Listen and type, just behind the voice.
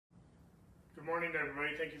Good morning,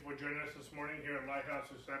 everybody. Thank you for joining us this morning here at Lighthouse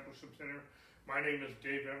Discipleship Center. My name is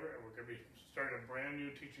Dave Everett, and we're going to be starting a brand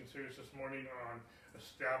new teaching series this morning on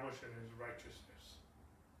establishing His righteousness.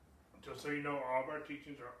 Just so you know, all of our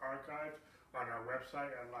teachings are archived on our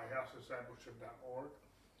website at lighthouse-discipleship.org,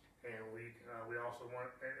 and we also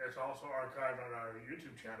it's also archived on our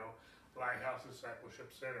YouTube channel, Lighthouse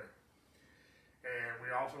Discipleship Center. And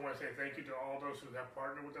we also want to say thank you to all those who have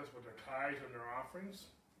partnered with us with their tithes and their offerings.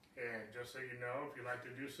 And just so you know, if you'd like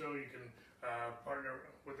to do so, you can partner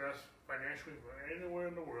with us financially from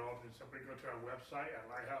anywhere in the world. And simply go to our website at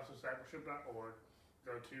lighthouse-discipleship.org,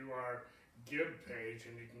 go to our Give page,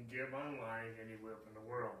 and you can give online anywhere in the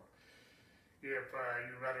world. If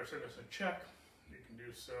you'd rather send us a check, you can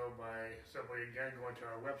do so by simply, again, going to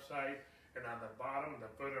our website. And on the bottom,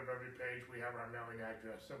 the footer of every page, we have our mailing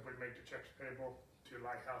address. Simply make the checks payable to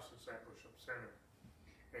Lighthouse Discipleship Center.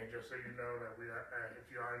 And just so you know that we are, if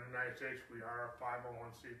you are in the United States, we are a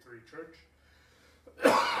 501c3 church.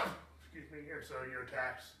 Excuse me. And so your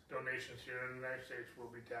tax donations here in the United States will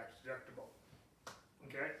be tax deductible.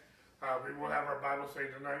 Okay. We will have our Bible study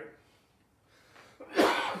tonight.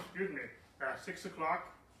 Excuse me. 6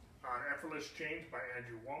 o'clock on Effortless Change by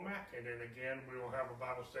Andrew Womack. And then again, we will have a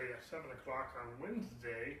Bible study at 7 o'clock on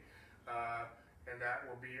Wednesday. And that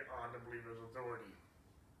will be on the Believer's Authority.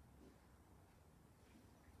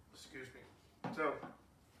 Excuse me. So,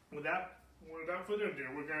 without further ado,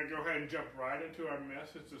 we're going to go ahead and jump right into our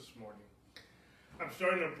message this morning. I'm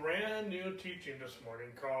starting a brand new teaching this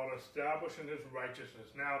morning called Establishing His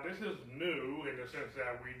Righteousness. Now, this is new in the sense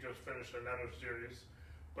that we just finished another series,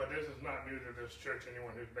 but this is not new to this church.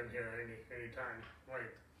 Anyone who's been here any time,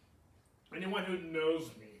 right? Anyone who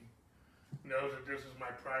knows me knows that this is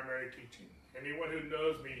my primary teaching. Anyone who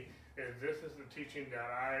knows me, this is the teaching that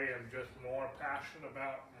I am just more passionate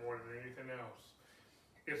about more than anything else.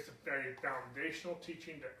 It's a very foundational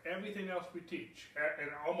teaching to everything else we teach. And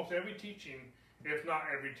almost every teaching, if not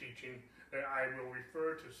every teaching, that I will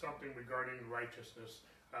refer to something regarding righteousness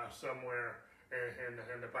somewhere in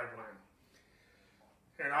the pipeline.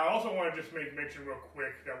 And I also want to just make mention real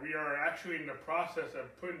quick that we are actually in the process of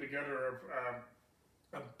putting together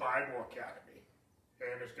a Bible Academy.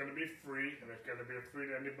 And it's going to be free, and it's going to be free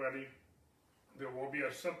to anybody. There will be a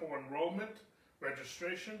simple enrollment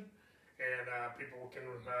registration, and people can,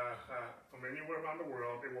 from anywhere around the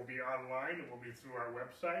world, it will be online, it will be through our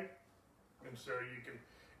website, and so you can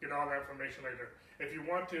get all that information later. If you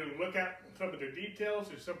want to look at some of the details,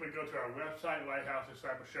 you simply go to our website,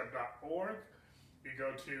 lighthouse-discipleship.org. You go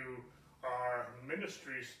to our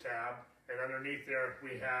Ministries tab, and underneath there,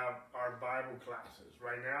 we have our Bible classes.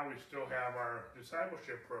 Right now, we still have our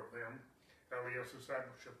discipleship program, LEO's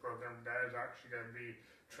discipleship program. That is actually going to be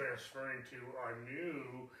transferring to our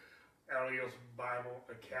new LEO's Bible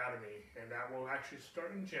Academy. And that will actually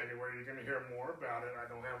start in January. You're going to hear more about it. I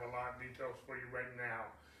don't have a lot of details for you right now.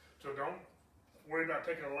 So don't worry about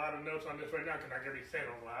taking a lot of notes on this right now, because I'm going to be saying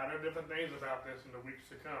a lot of different things about this in the weeks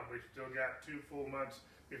to come. We've still got 2 full months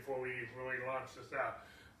before we really launch this out.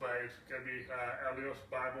 But it's going to be LEO's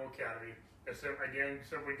Bible Academy. And so again,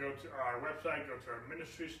 simply go to our website, go to our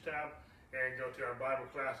Ministries tab, and go to our Bible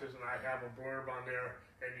classes. And I have a blurb on there,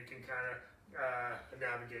 and you can kind of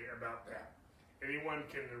navigate about that. Anyone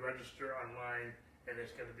can register online, and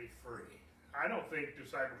it's going to be free. I don't think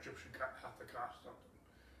discipleship should have to cost something.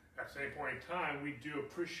 At the same point in time, we do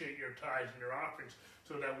appreciate your tithes and your offerings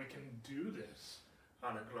so that we can do this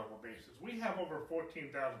on a global basis. We have over 14,000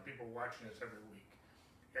 people watching us every week.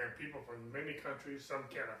 And people from many countries, some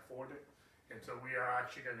can't afford it. And so we are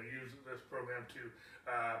actually going to use this program to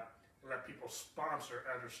let people sponsor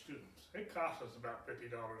other students. It costs us about $50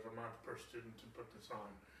 a month per student to put this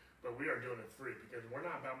on. But we are doing it free because we're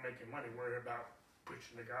not about making money. We're about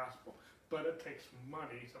preaching the gospel. But it takes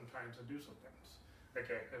money sometimes to do some things.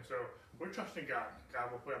 Okay, and so we're trusting God. God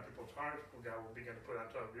will put on people's hearts. God will begin to put on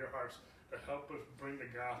top of your hearts to help us bring the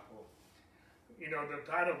gospel. You know, the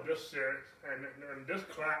title of this series, and this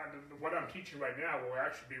class, what I'm teaching right now will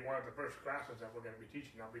actually be one of the first classes that we're going to be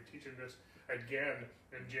teaching. I'll be teaching this again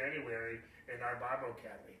in January in our Bible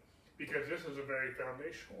Academy, because this is a very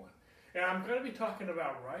foundational one. And I'm going to be talking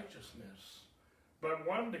about righteousness. But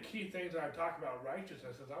one of the key things I talk about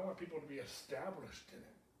righteousness is I want people to be established in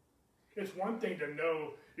it. It's one thing to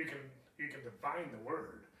know you can define the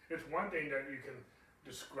word. It's one thing that you can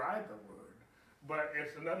describe the word. But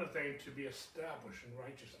it's another thing to be established in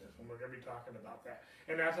righteousness, and we're going to be talking about that.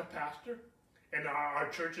 And as a pastor, and our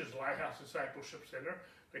church is Lighthouse Discipleship Center,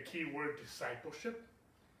 the key word discipleship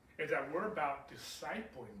is that we're about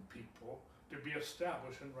discipling people to be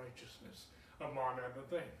established in righteousness, among other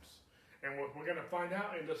things. And what we're going to find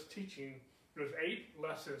out in this teaching There's 8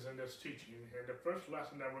 lessons in this teaching, and the first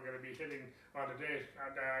lesson that we're going to be hitting on today is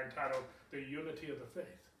entitled The Unity of the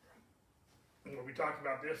Faith. And we'll be talking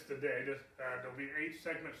about this today. There'll be 8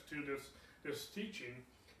 segments to this teaching,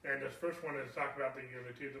 and this first one is talking about the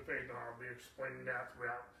unity of the faith, and I'll be explaining that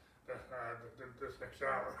throughout this next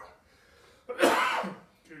hour.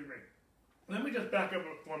 Excuse me. Let me just back up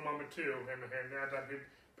for a moment, too, and as I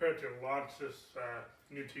prepare to launch this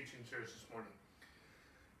new teaching series this morning.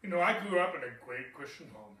 You know, I grew up in a great Christian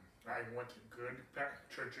home. I went to good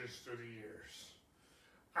churches through the years.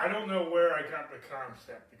 I don't know where I got the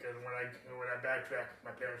concept, because when I backtrack, my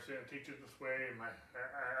parents didn't teach it this way, and my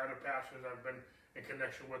other pastors I've been in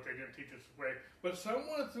connection with, they didn't teach us this way. But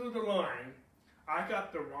somewhere through the line, I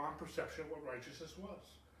got the wrong perception of what righteousness was.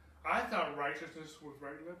 I thought righteousness was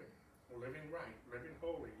right living right, living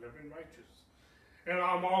holy, living righteous. And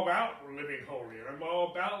I'm all about living holy, and I'm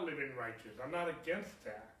all about living righteous. I'm not against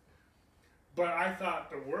that. But I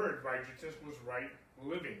thought the word righteousness was right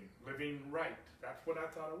living right. That's what I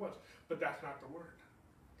thought it was. But that's not the word.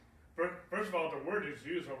 First of all, the word is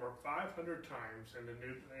used over 500 times in the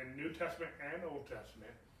New Testament and Old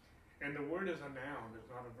Testament. And the word is a noun, it's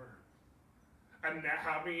not a verb. And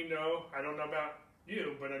how many know, I don't know about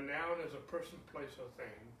you, but a noun is a person, place, or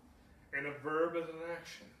thing. And a verb is an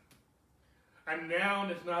action. A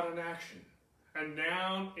noun is not an action. A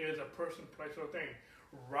noun is a person, place, or thing.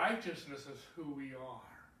 Righteousness is who we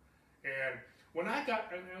are. And when I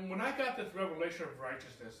got this revelation of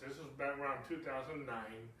righteousness, this was back around 2009,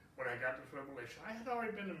 when I got this revelation, I had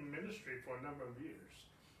already been in ministry for a number of years.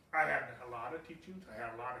 I had a lot of teachings. I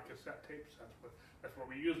had a lot of cassette tapes. That's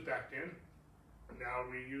what we used back then. Now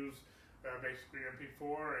we use basically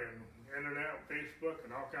MP4 and internet, Facebook,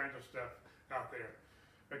 and all kinds of stuff out there.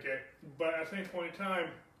 Okay, but at the same point in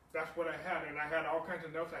time, that's what I had, and I had all kinds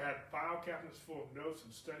of notes. I had file cabinets full of notes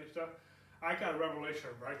and study stuff. I got a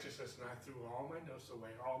revelation of righteousness, and I threw all my notes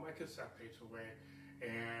away, all my cassette tapes away,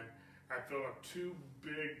 and I filled up 2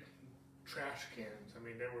 big trash cans. I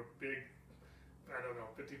mean, they were big, I don't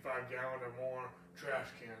know, 55-gallon or more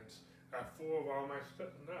trash cans full of all my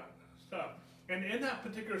stuff. And in that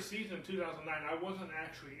particular season, 2009, I wasn't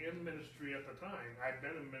actually in ministry at the time. I'd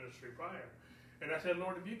been in ministry prior. And I said,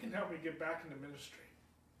 Lord, if you can help me get back into ministry,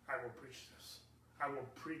 I will preach this. I will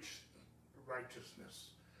preach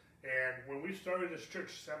righteousness. And when we started this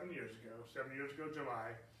church 7 years ago,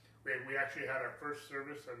 July, we actually had our first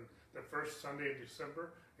service on the first Sunday in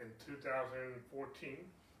December in 2014.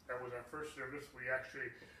 That was our first service. We actually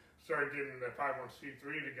started getting the 501c3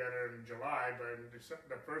 together in July, but in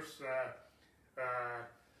the first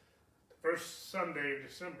Sunday in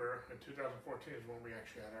December in 2014 is when we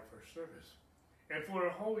actually had our first service. And for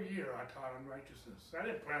a whole year, I taught on righteousness. I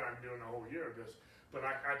didn't plan on doing a whole year of this, but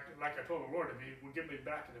like I told the Lord, if He would get me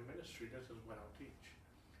back into ministry, this is what I'll teach.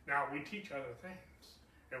 Now, we teach other things,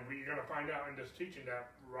 and we're going to find out in this teaching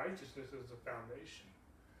that righteousness is the foundation.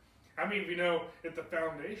 I mean, if the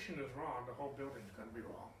foundation is wrong, the whole building is going to be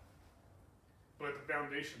wrong. But if the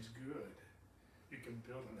foundation's good, you can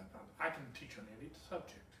build on that foundation. I can teach on any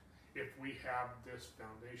subject if we have this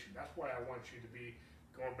foundation. That's why I want you to be,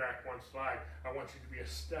 going back one slide, I want you to be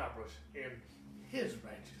established in His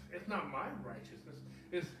righteousness. It's not my righteousness,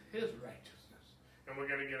 it's His righteousness. And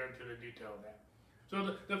we're going to get into the detail of that.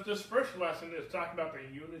 So this first lesson is talking about the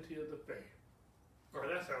unity of the faith. Well,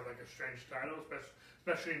 that sounds like a strange title,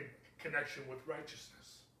 especially in connection with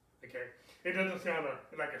righteousness. Okay? It doesn't sound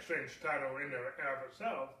like a strange title in and of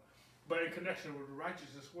itself, but in connection with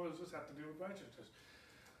righteousness, what does this have to do with righteousness?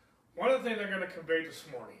 One of the things I'm going to convey this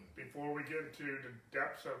morning, before we get into the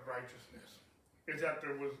depths of righteousness, is that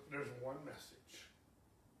there's one message.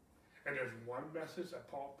 And there's one message that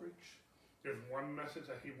Paul preached. There's one message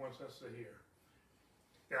that he wants us to hear.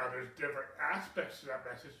 Now, there's different aspects to that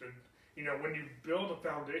message. When you build a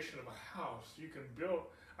foundation of a house, you can build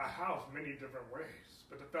a house many different ways.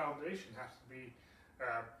 But the foundation has to be,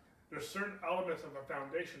 there's certain elements of a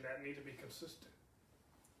foundation that need to be consistent.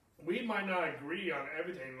 We might not agree on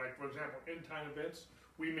everything, like, for example, end-time events,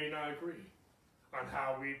 we may not agree on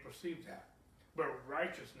how we perceive that. But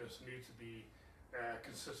righteousness needs to be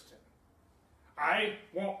consistent. I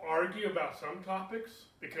won't argue about some topics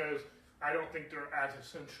because I don't think they're as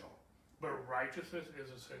essential. But righteousness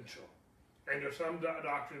is essential. And there's some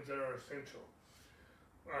doctrines that are essential.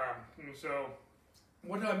 And so,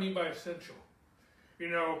 what do I mean by essential?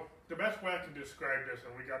 The best way I can describe this,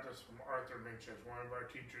 and we got this from Arthur Minches, one of our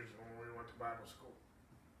teachers when we went to Bible school.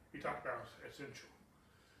 He talked about essential.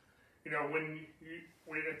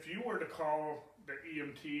 If you were to call the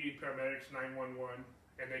EMT, paramedics, 911,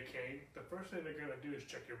 and they came, the first thing they're going to do is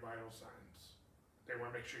check your vital signs. They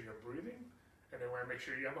want to make sure you're breathing. and they want to make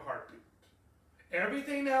sure you have a heartbeat.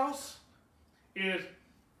 Everything else is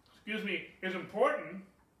important,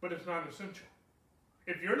 but it's not essential.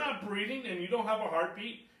 If you're not breathing and you don't have a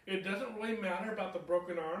heartbeat, it doesn't really matter about the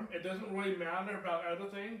broken arm. It doesn't really matter about other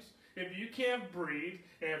things. If you can't breathe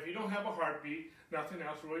and if you don't have a heartbeat, nothing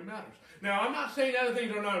else really matters. Now, I'm not saying other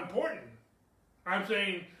things are not important. I'm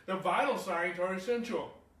saying the vital signs are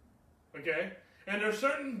essential. Okay? And there's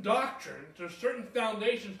certain doctrines, there's certain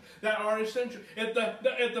foundations that are essential.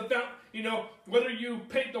 Whether you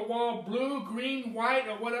paint the wall blue, green, white,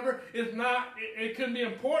 or whatever, it can be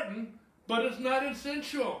important, but it's not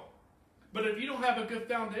essential. But if you don't have a good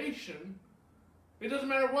foundation, it doesn't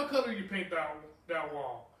matter what color you paint that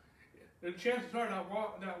wall. The chances are that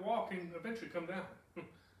wall can eventually come down.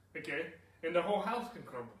 Okay? And the whole house can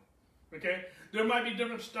crumble. Okay? There might be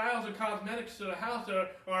different styles of cosmetics to the house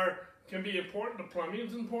that can be important. The plumbing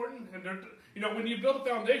is important. And when you build a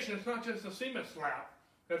foundation, it's not just a cement slab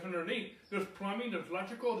that's underneath. There's plumbing, there's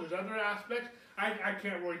electrical, there's other aspects. I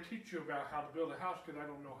can't really teach you about how to build a house because I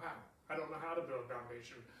don't know how. I don't know how to build a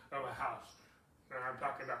foundation of a house. I'm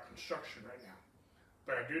talking about construction right now.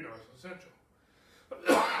 But I do know it's essential.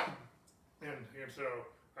 In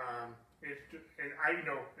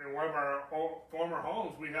one of our former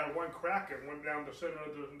homes, we had one crack that went down the center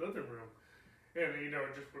of the living room. And,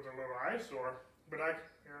 it just was a little eyesore. But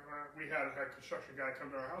we had a construction guy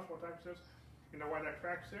come to our house one time and says, you know why that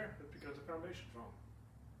crack's there? It's because the foundation's wrong.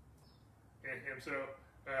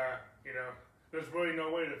 There's really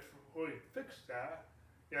no way to really fix that.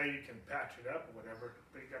 Yeah, you can patch it up or whatever,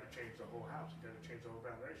 but you got to change the whole house. You got to change the whole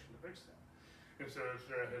foundation to fix that.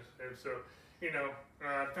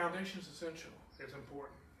 Foundation's essential. It's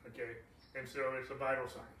important. Okay, and so it's the vital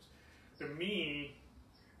signs. To me,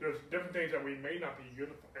 there's different things that we may not be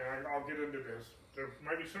unified, and I'll get into this. There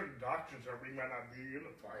might be certain doctrines that we might not be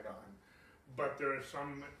unified on, but there are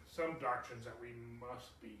some doctrines that we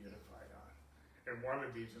must be unified on, and one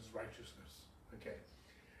of these is righteousness. Okay.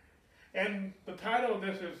 And the title of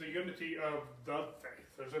this is the unity of the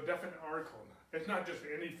faith. There's a definite article in it. It's not just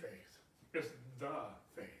any faith. It's the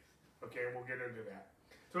faith. Okay, and we'll get into that.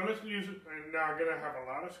 So let's use it. And now I'm going to have a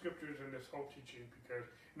lot of scriptures in this whole teaching because,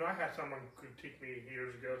 I had someone critique me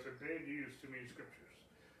years ago and said, Dave, you use too many scriptures.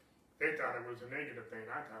 They thought it was a negative thing.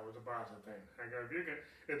 I thought it was a positive thing. I go, if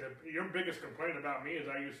your biggest complaint about me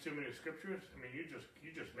is I use too many scriptures, you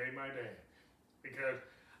just made my day. Because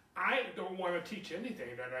I don't want to teach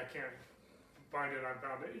anything that I can't find it on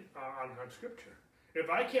Scripture. If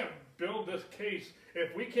I can't build this case,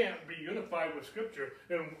 if we can't be unified with Scripture,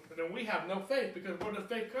 then we have no faith. Because where does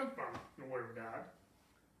faith come from? The Word of God.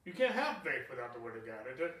 You can't have faith without the Word of God.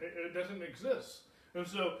 It doesn't exist. And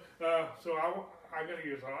so I'm going to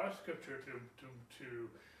use a lot of Scripture to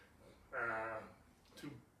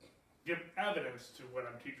give evidence to what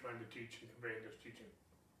I'm trying to teach and convey in this teaching.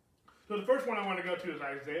 So the first one I want to go to is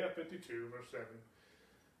Isaiah 52, verse 7.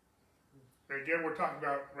 And again, we're talking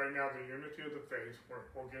about right now the unity of the faith.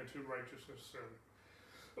 We'll get into righteousness soon.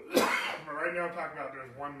 But right now I'm talking about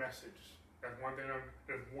there's one message. That's one thing.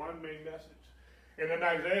 There's one main message. And in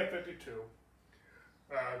Isaiah 52,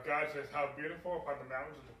 God says, how beautiful upon the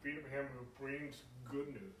mountains is the feet of him who brings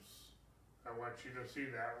good news. I want you to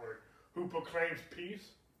see that word. Who proclaims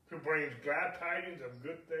peace, who brings glad tidings of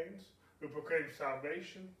good things, who proclaims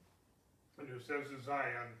salvation, and who says to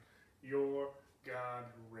Zion, your God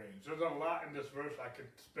reigns. There's a lot in this verse. I could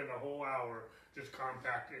spend a whole hour just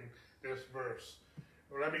compacting this verse.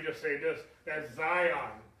 Well, let me just say this, that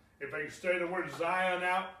Zion, if I study the word Zion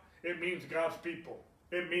out, it means God's people.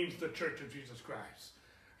 It means the church of Jesus Christ.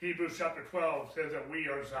 Hebrews chapter 12 says that we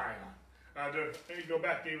are Zion. You go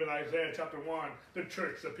back to even Isaiah chapter 1, the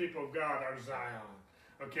church, the people of God are Zion.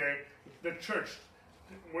 Okay? The church,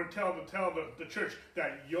 we're told to tell the church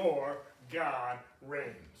that your God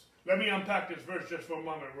reigns. Let me unpack this verse just for a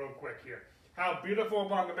moment real quick here. How beautiful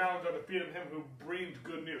upon the mountains are the feet of him who brings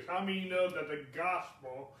good news. How many know that the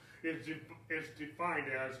gospel is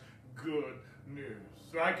defined as good news?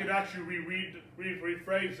 So I could actually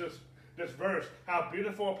rephrase this verse. How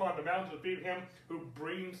beautiful upon the mountains are the feet of him who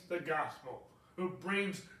brings the gospel, who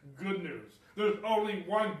brings good news. There's only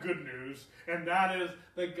one good news, and that is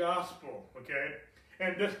the gospel, okay?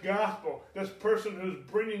 And this gospel, this person who's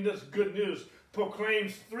bringing this good news,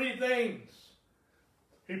 proclaims three things.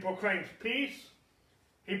 He proclaims peace.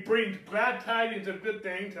 He brings glad tidings of good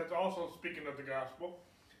things. That's also speaking of the gospel.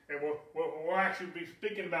 And we'll actually be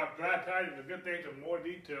speaking about glad tidings of good things in more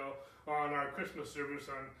detail on our Christmas service.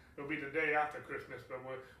 It'll be the day after Christmas, but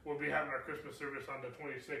we'll be having our Christmas service on the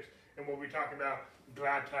 26th, and we'll be talking about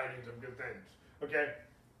glad tidings of good things. Okay?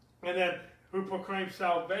 And then, who proclaims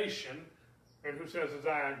salvation, And who says to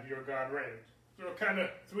Zion, your God reigns? So kind of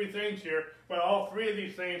three things here, but all three of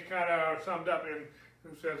these things kind of are summed up in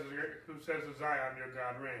who says to Zion, your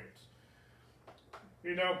God reigns.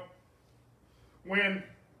 You know, when,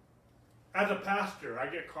 as a pastor, I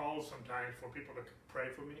get calls sometimes for people to pray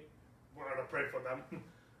for me, or to pray for them.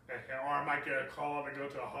 Or I might get a call to go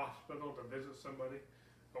to a hospital to visit somebody,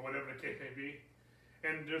 or whatever the case may be.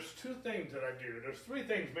 And there's two things that I do. There's three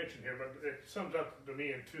things mentioned here, but it sums up to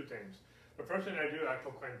me in two things. The first thing I do, I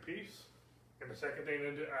proclaim peace. And the second thing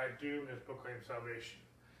I do is proclaim salvation.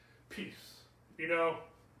 Peace. You know,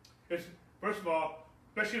 it's, first of all,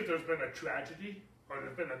 especially if there's been a tragedy, or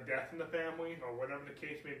there's been a death in the family, or whatever the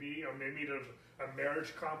case may be, or maybe there's a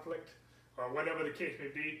marriage conflict, or whatever the case may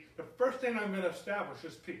be, the first thing I'm going to establish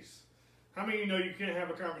is peace. How many of you know you can't have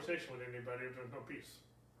a conversation with anybody if there's no peace?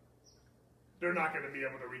 They're not going to be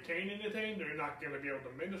able to retain anything. They're not going to be able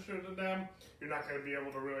to minister to them. You're not going to be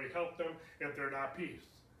able to really help them if they're not peace.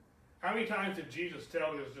 How many times did Jesus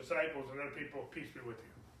tell his disciples and other people, peace be with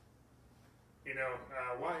you? You know,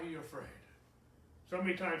 why are you afraid? So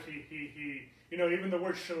many times you know, even the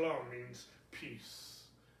word shalom means peace.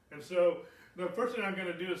 And so the first thing I'm going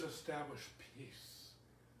to do is establish peace.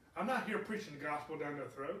 I'm not here preaching the gospel down their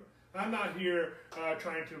throat. I'm not here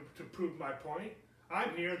trying to prove my point.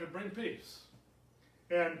 I'm here to bring peace.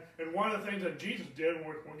 And one of the things that Jesus did, and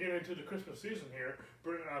we're getting into the Christmas season here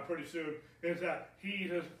pretty soon, is that he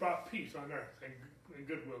has brought peace on earth and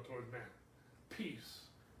goodwill towards man. Peace.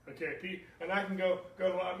 Okay, peace. And I can go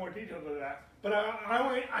into a lot more detail to that. But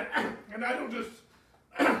I don't just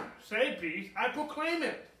say peace, I proclaim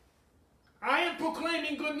it. I am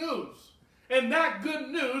proclaiming good news. And that good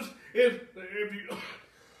news is, if you,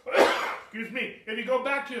 excuse me, if you go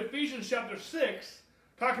back to Ephesians chapter 6,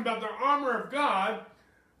 talking about the armor of God,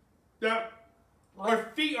 that our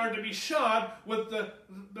feet are to be shod with the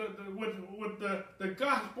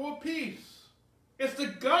gospel of peace. It's the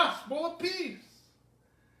gospel of peace.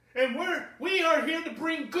 And we are here to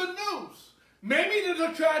bring good news. Maybe there's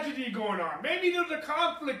a tragedy going on. Maybe there's a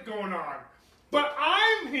conflict going on. But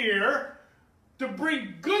I'm here to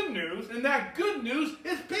bring good news, and that good news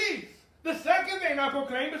is peace. The second thing I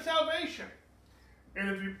proclaim is salvation. And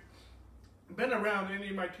if you've been around any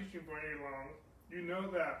of my teaching for any long, you know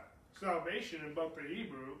that salvation in both the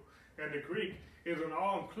Hebrew and the Greek is an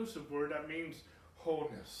all-inclusive word that means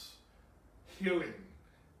wholeness, healing,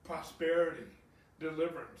 prosperity,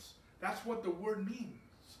 deliverance. That's what the word means.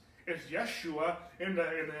 It's Yeshua in the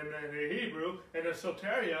Hebrew and it's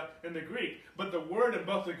soteria in the Greek. But the word in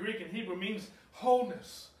both the Greek and Hebrew means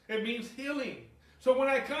wholeness. It means healing. So when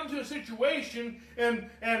I come to a situation and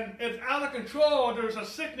it's out of control, or there's a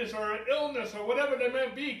sickness or an illness or whatever there may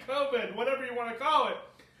be, COVID, whatever you want to call it,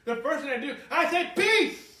 the first thing I do, I say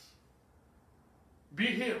peace. Be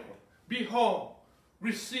healed. Be whole.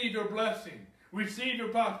 Receive your blessing. Receive your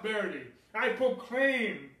prosperity. I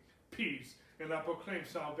proclaim peace. And I proclaim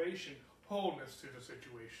salvation, wholeness to the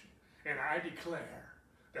situation. And I declare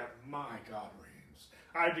that my God reigns.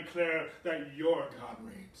 I declare that your God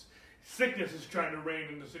reigns. Sickness is trying to reign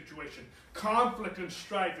in the situation. Conflict and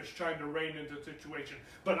strife is trying to reign in the situation.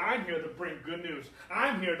 But I'm here to bring good news.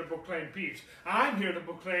 I'm here to proclaim peace. I'm here to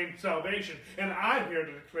proclaim salvation. And I'm here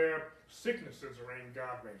to declare sickness doesn't reign,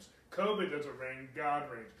 God reigns. COVID doesn't reign, God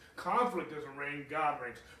reigns. Conflict doesn't reign, God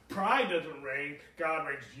reigns. Pride doesn't reign, God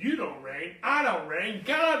reigns. You don't reign, I don't reign,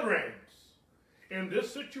 God reigns. In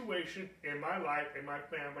this situation, in my life, in my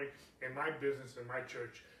family, in my business, in my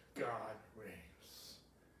church, God reigns.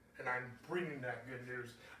 And I'm bringing that good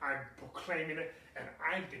news. I'm proclaiming it, and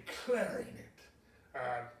I'm declaring it.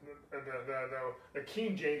 The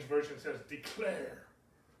King James Version says, declare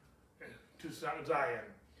to Zion,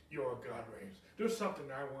 your God reigns. There's something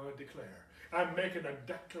I want to declare. I'm making a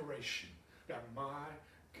declaration that my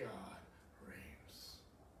God reigns.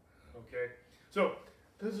 Okay? So,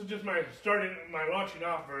 this is just my launching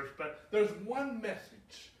off verse, but there's one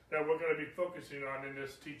message that we're going to be focusing on in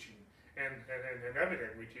this teaching and everything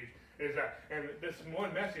we teach is that, and this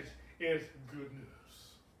one message is good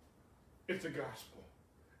news. It's the gospel.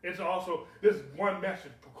 It's also, this one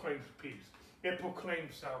message proclaims peace. It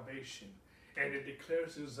proclaims salvation. And it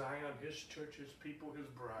declares to Zion, his church, his people, his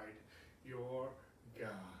bride, your God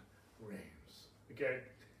reigns. Okay?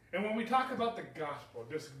 And when we talk about the gospel,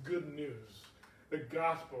 this good news, the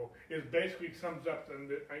gospel is basically sums up,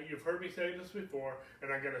 and you've heard me say this before,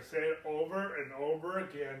 and I'm going to say it over and over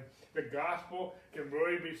again. The gospel can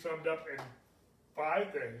really be summed up in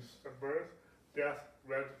 5 things: the birth, death,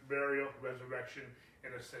 burial, resurrection,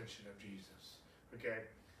 and ascension of Jesus. Okay?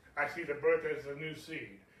 I see the birth as a new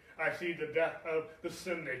seed. I see the death of the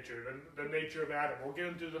sin nature, the nature of Adam. We'll get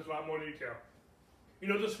into this in a lot more detail. You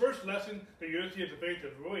know, this first lesson, the unity of the faith,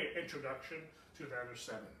 is really an introduction to the other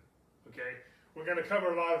 7. Okay? We're going to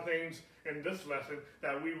cover a lot of things in this lesson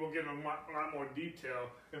that we will get in a lot more detail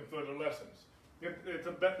in further lessons. It's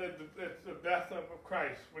the death of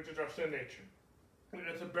Christ, which is our sin nature.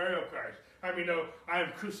 It's a burial of Christ. I mean, no, I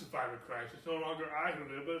am crucified with Christ. It's no longer I who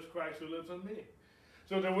live, but it's Christ who lives in me.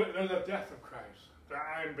 So there's a death of Christ, that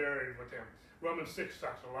I am buried with him. Romans 6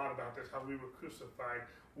 talks a lot about this, how we were crucified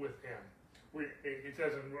with him. It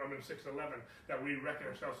says in Romans 6:11 that we reckon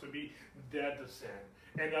ourselves to be dead to sin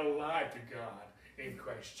and alive to God in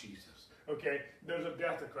Christ Jesus. Okay, there's a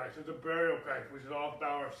death of Christ, there's a burial of Christ, which is all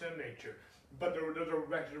about our sin nature. But there's a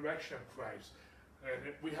resurrection of Christ.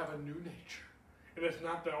 And we have a new nature. And it's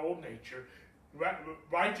not the old nature.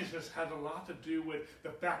 Righteousness has a lot to do with the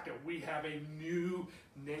fact that we have a new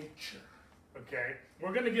nature. Okay?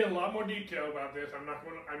 We're going to get a lot more detail about this.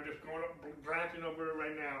 I'm just glancing over it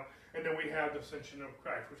right now. And then we have the ascension of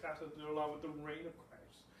Christ, which has to do a lot with the reign of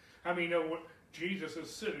Christ. I mean, you know what? Jesus is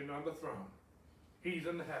sitting on the throne. He's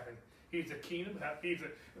in heaven. He's the king of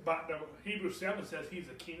heaven. Hebrews 7 says he's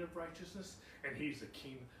the king of righteousness and he's the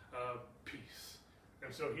king of peace.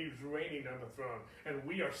 And so he's reigning on the throne. And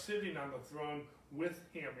we are sitting on the throne with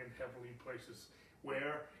him in heavenly places.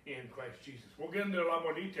 Where? In Christ Jesus. We'll get into a lot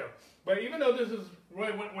more detail. But even though this is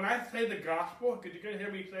really, when I say the gospel, because you're going to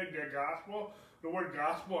hear me say the gospel, the word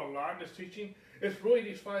gospel a lot in this teaching, it's really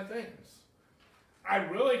these 5 things. I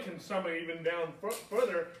really can sum it even down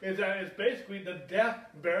further, is that it's basically the death,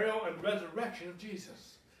 burial, and resurrection of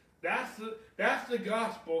Jesus. That's the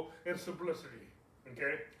gospel in simplicity.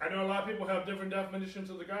 Okay? I know a lot of people have different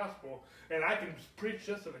definitions of the gospel, and I can preach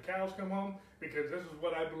this till the cows come home because this is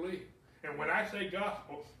what I believe. And when I say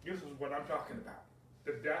gospel, this is what I'm talking about.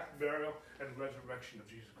 The death, burial, and resurrection of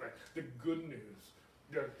Jesus Christ. The good news.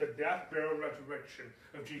 The death, burial, resurrection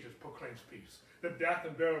of Jesus proclaims peace. The death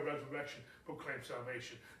and burial, resurrection proclaims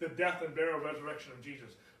salvation. The death and burial, resurrection of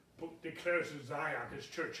Jesus declares to Zion, his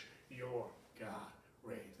church, your God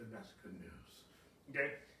reigns. And that's good news.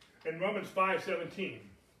 Okay? In Romans 5:17,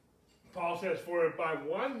 Paul says, for by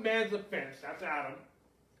one man's offense, that's Adam,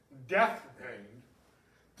 death reigned,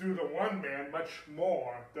 through the one man, much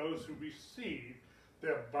more those who receive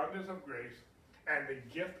the abundance of grace and the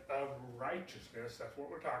gift of righteousness, that's what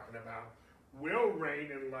we're talking about, will reign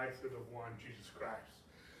in life through the one, Jesus Christ.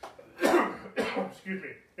 Excuse me.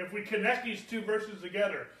 If we connect these 2 verses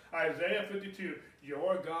together, Isaiah 52,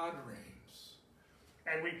 your God reigns.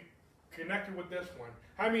 And we connected with this one.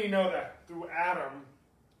 How many know that through Adam,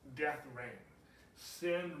 death reigned?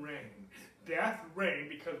 Sin reigned. Death reigned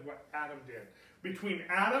because of what Adam did. Between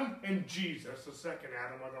Adam and Jesus, the second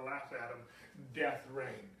Adam or the last Adam, death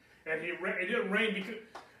reigned. And it didn't reign because,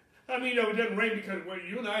 it didn't reign because of what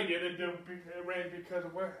you and I did. It reigned because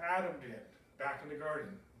of what Adam did back in the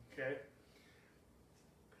garden. Okay?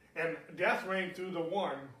 And death reigned through the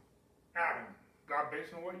one, Adam. Not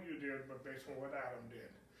based on what you did, but based on what Adam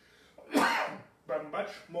did. But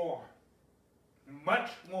much more,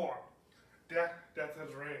 death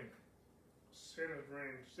has reigned. Sin has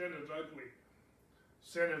reigned. Sin is ugly.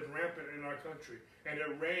 Sin is rampant in our country. And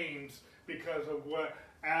it reigns because of what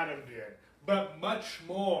Adam did. But much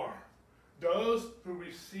more, those who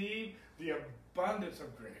receive the abundance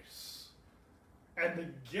of grace and the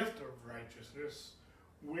gift of righteousness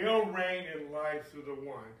will reign in life through the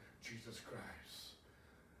one, Jesus Christ.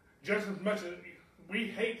 Just as much as we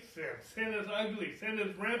hate sin, sin is ugly, sin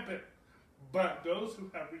is rampant, but those who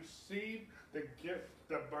have received the gift,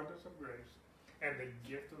 the abundance of grace, and the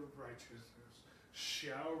gift of righteousness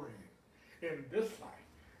shall reign in this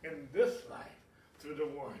life, through the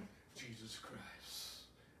one, Jesus Christ.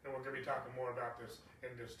 And we're going to be talking more about this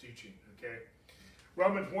in this teaching, okay?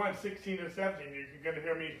 Romans 1:16 and 17, you're going to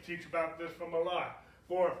hear me teach about this from a lot.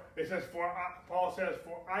 Paul says,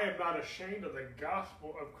 for I am not ashamed of the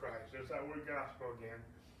gospel of Christ. There's that word gospel again.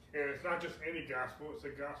 And it's not just any gospel, it's the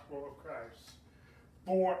gospel of Christ.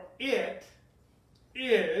 For it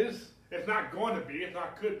is, it's not going to be, it's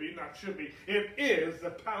not could be, not should be, it is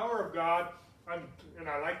the power of God, and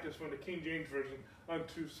I like this one, the King James Version,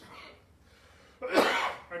 unto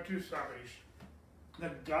salvation.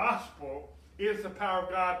 The gospel is the power of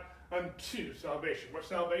God unto salvation. What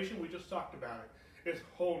salvation? We just talked about it. It's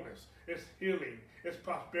wholeness, it's healing, it's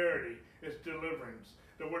prosperity, it's deliverance.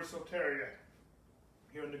 The word soteria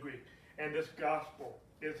here in the Greek. And this gospel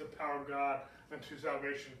is the power of God unto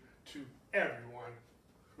salvation to everyone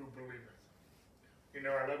who believeth. You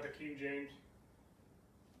know, I love the King James.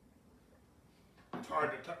 It's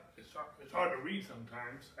hard to read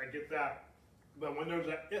sometimes. I get that. But when there's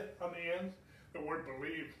an if on the end, the word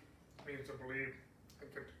believe means to believe and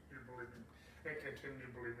continue believing and continue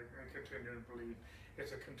believing and continue to believe.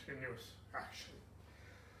 It's a continuous action.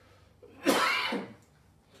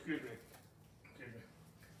 Excuse me.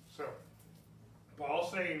 So,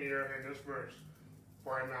 Paul's saying here in this verse,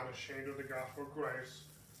 for I am not ashamed of the gospel of Christ,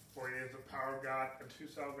 for it is the power of God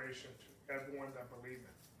unto salvation to everyone that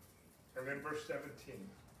believeth. And then verse 17,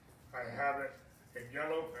 I have it in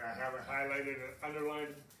yellow, and I have it highlighted and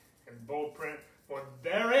underlined in bold print. For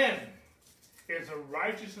therein is the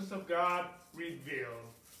righteousness of God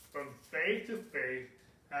revealed from faith to faith,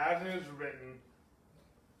 as it is written.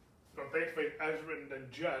 From faith to faith, as is written, the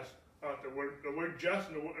just. The word just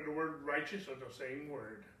and the word righteous are the same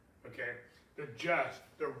word. Okay, the just,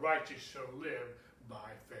 the righteous shall live by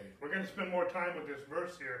faith. We're going to spend more time with this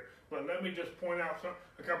verse here, but let me just point out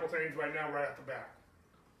a couple things right now, right off the bat.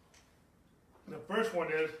 The first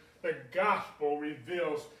one is the gospel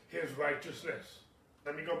reveals his righteousness.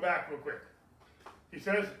 Let me go back real quick. He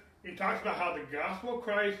talks about how the gospel of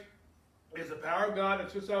Christ is the power of God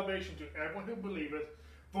unto salvation to everyone who believeth.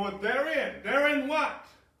 For therein what?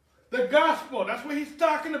 The gospel. That's what he's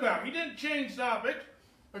talking about. He didn't change topics.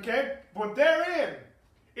 Okay? For therein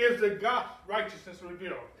is the righteousness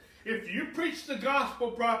revealed. If you preach the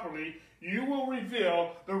gospel properly, you will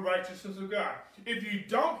reveal the righteousness of God. If you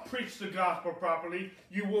don't preach the gospel properly,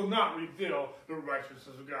 you will not reveal the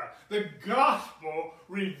righteousness of God. The gospel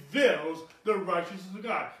reveals the righteousness of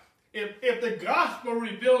God. If the gospel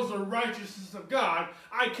reveals the righteousness of God,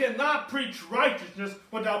 I cannot preach righteousness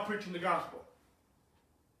without preaching the gospel.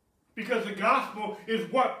 Because the gospel is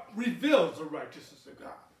what reveals the righteousness of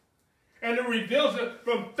God. And it reveals it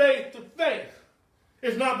from faith to faith.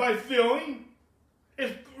 It's not by feeling.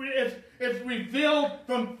 It's revealed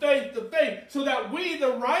from faith to faith so that we,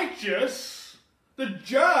 the righteous, the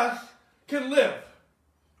just, can live.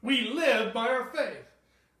 We live by our faith.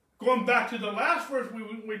 Going back to the last verse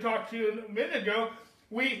we talked to a minute ago,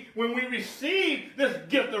 when we receive this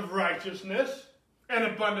gift of righteousness and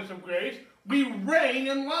abundance of grace, we reign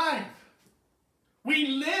in life. We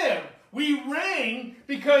live. We reign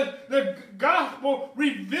because the gospel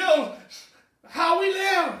reveals how we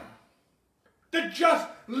live. The just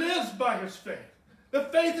lives by his faith. The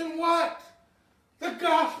faith in what? The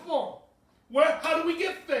gospel. How do we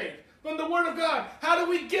get faith? From the word of God. How do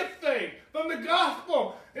we get faith? From the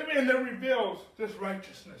gospel. And it reveals this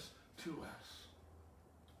righteousness to us.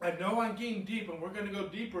 I know I'm getting deep, and we're going to go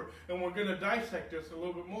deeper, and we're going to dissect this a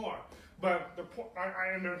little bit more. But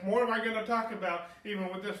and there's more I'm going to talk about even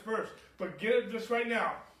with this verse. But get it just right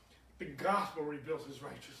now. The gospel reveals his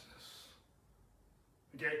righteousness.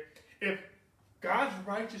 Okay? If God's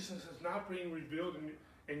righteousness is not being revealed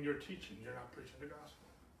in your teaching, you're not preaching the gospel.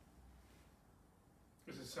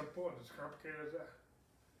 It's as simple and as complicated as that.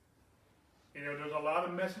 You know, there's a lot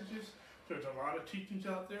of messages. There's a lot of teachings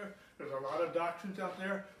out there. There's a lot of doctrines out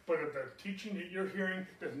there. But if the teaching that you're hearing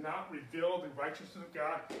does not reveal the righteousness of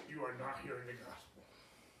God, you are not hearing the gospel.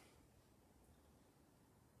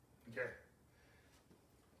 Okay?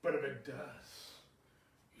 But if it does,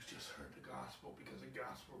 you just heard the gospel because the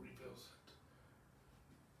gospel reveals it.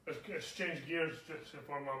 Let's change gears just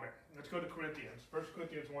for a moment. Let's go to Corinthians. 1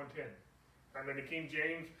 Corinthians 1:10. I'm in the King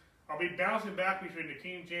James. I'll be bouncing back between the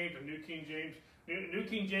King James and New King James. New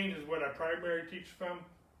King James is what I primarily teach from,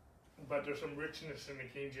 but there's some richness in the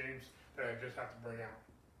King James that I just have to bring out.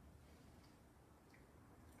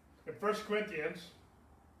 In 1 Corinthians,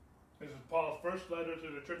 this is Paul's first letter to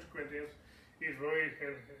the Church of Corinthians. He's really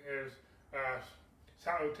in his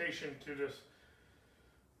salutation to this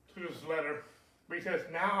letter. But he says,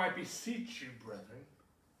 "Now I beseech you, brethren,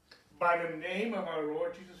 by the name of our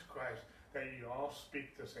Lord Jesus Christ, that you all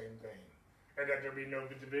speak the same thing, and that there be no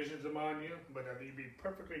divisions among you, but that you be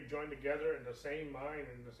perfectly joined together in the same mind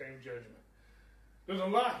and the same judgment." There's a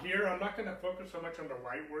lot here. I'm not going to focus so much on the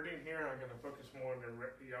white wording here. I'm going to focus more on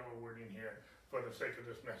the yellow wording here for the sake of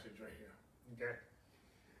this message right here. Okay?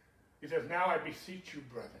 He says, "Now I beseech you,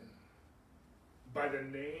 brethren, by the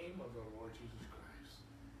name of the Lord Jesus Christ."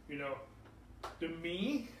 You know, to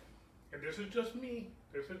me, and this is just me,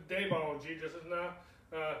 this is Daveology, this is not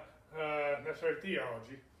necessarily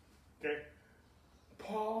theology, okay?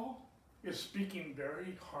 Paul is speaking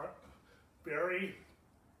very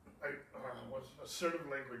assertive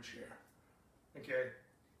language here, okay?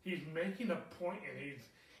 He's making a point, and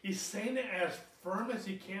he's saying it as firm as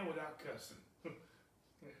he can without cussing,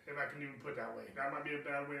 if I can even put it that way. That might be a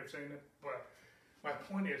bad way of saying it, but my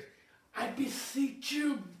point is, I beseech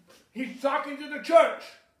you. He's talking to the church.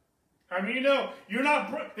 I mean, you know,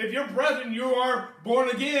 if you're brethren, you are born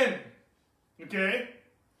again. Okay?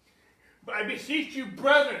 I beseech you,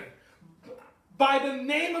 brethren, by the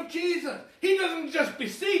name of Jesus. He doesn't just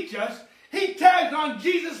beseech us. He tags on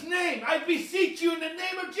Jesus' name. I beseech you in the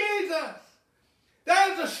name of Jesus.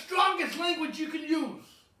 That is the strongest language you can use.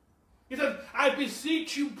 He says, I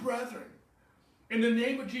beseech you, brethren, in the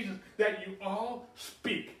name of Jesus, that you all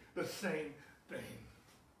speak the same thing.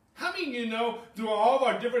 How many of you know, through all of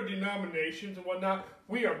our different denominations and whatnot,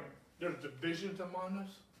 there's divisions among us?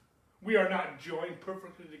 We are not joined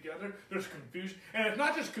perfectly together. There's confusion. And it's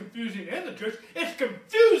not just confusing in the church, it's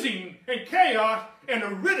confusing and chaos and a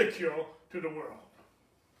ridicule to the world.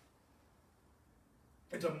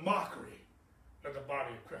 It's a mockery of the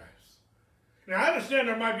body of Christ. Now, I understand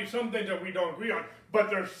there might be some things that we don't agree on, but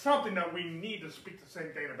there's something that we need to speak the same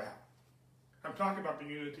thing about. I'm talking about the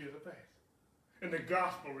unity of the faith. And the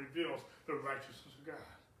gospel reveals the righteousness of God.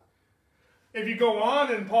 If you go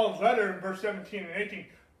on in Paul's letter in verse 17 and 18,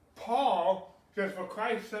 Paul says, for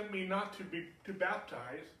Christ sent me not to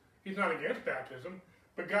baptize. He's not against baptism,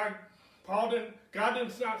 but God did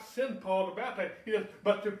not send Paul to baptize. He says,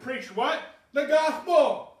 but to preach what? The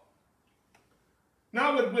gospel.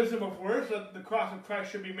 Not with wisdom of words, that the cross of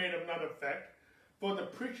Christ should be made of none effect. For the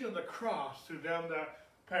preaching of the cross to them that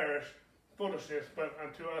perish, foolishness, but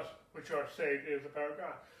unto us which are saved is the power of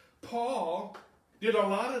God. Paul did a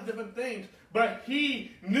lot of different things, but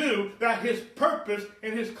he knew that his purpose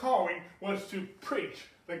and his calling was to preach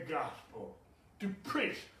the gospel, to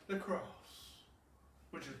preach the cross,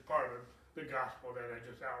 which is part of the gospel that I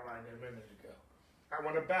just outlined a minute ago. I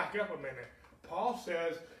want to back up a minute. Paul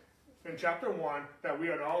says in chapter 1 that we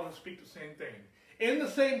are all to speak the same thing. In the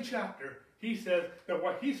same chapter, he says that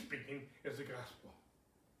what he's speaking is the gospel.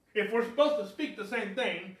 If we're supposed to speak the same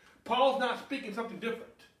thing, Paul's not speaking something different.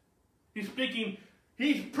 He's preaching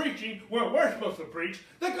what we're supposed to preach,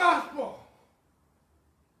 the gospel.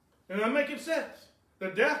 And I'm making sense. The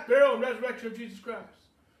death, burial, and resurrection of Jesus Christ.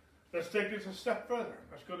 Let's take this a step further.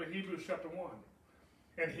 Let's go to Hebrews chapter 1.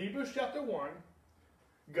 In Hebrews chapter 1,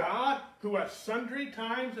 God, who at sundry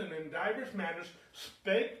times and in divers manners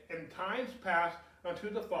spake in times past unto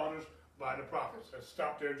the fathers by the prophets. Let's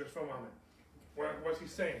stop there just for a moment. What's he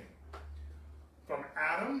saying? From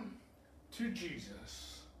Adam to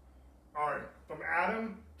Jesus, or from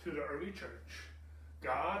Adam to the early church,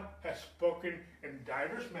 God has spoken in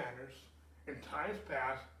diverse manners in times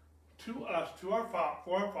past to us, to our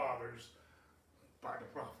forefathers, by the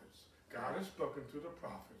prophets. God has spoken to the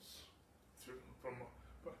prophets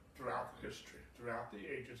throughout history, throughout the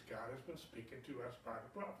ages. God has been speaking to us by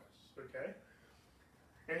the prophets. Okay?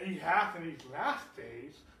 And he hath in these last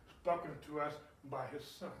days spoken to us by his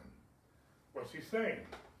Son. What's he saying?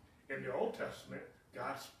 In the Old Testament,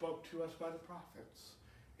 God spoke to us by the prophets.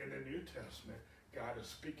 In the New Testament, God is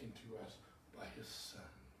speaking to us by his Son.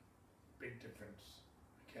 Big difference.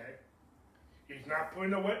 Okay? He's not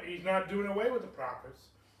doing away with the prophets,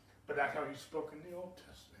 but that's how he spoke in the Old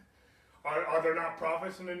Testament. Are there not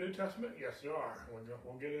prophets in the New Testament? Yes, there are.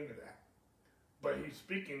 We'll get into that. But he's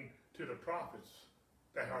speaking to the prophets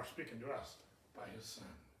that are speaking to us by his Son.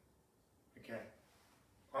 Okay?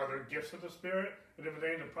 Are there gifts of the Spirit and different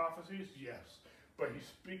things and prophecies? Yes. But he's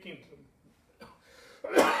speaking to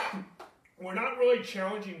them. We're not really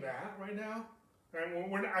challenging that right now.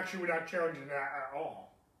 And we're not challenging that at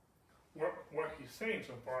all. What he's saying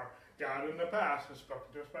so far, God in the past has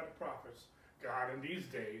spoken to us by the prophets. God in these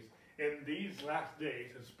days, in these last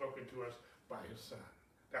days, has spoken to us by his Son.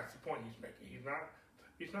 That's the point he's making.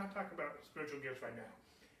 He's not talking about spiritual gifts right now.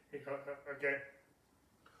 Okay?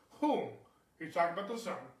 Whom? He's talking about the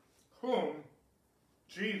Son. Whom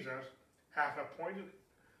Jesus hath appointed,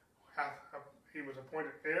 he was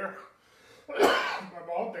appointed heir of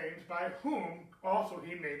all things, by whom also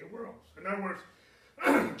he made the worlds. In other words,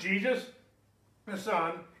 Jesus, the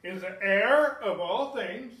Son, is the heir of all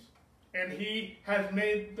things, and he has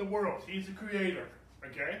made the worlds. He's the creator.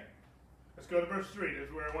 Okay? Let's go to verse 3. This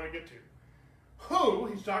is where I want to get to. Who,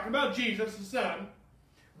 he's talking about Jesus, the Son,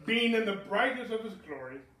 being in the brightness of his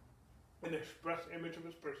glory, an express image of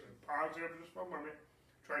his person. Pause there for just for a moment.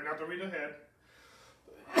 Try not to read ahead.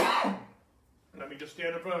 Let me just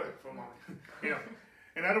stand in front of it for a moment.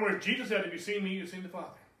 In other words, Jesus said, if you've seen me, you've seen the Father.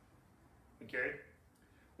 Okay?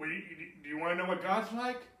 Do you want to know what God's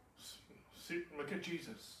like? Look at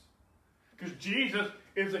Jesus. Because Jesus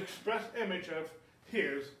is the express image of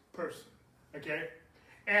his person. Okay?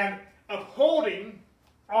 And upholding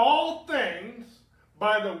all things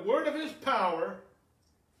by the word of his power,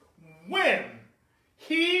 when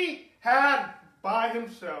he had by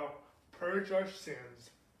himself purged our sins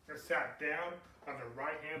and sat down on the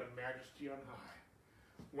right hand of majesty on high.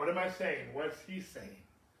 What am I saying? What's he saying?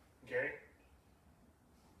 Okay?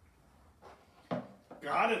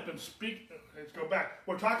 God has been speaking. Let's go back.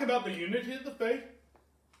 We're talking about the unity of the faith.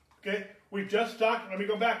 Okay? We just talked, let me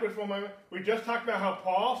go backwards for a moment. We just talked about how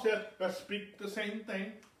Paul said, let's speak the same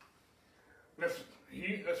thing. Let's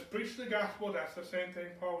preach the gospel. That's the same thing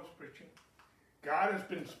Paul was preaching. God has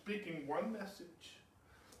been speaking one message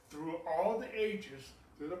through all the ages,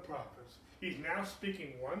 through the prophets. He's now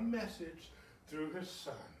speaking one message through his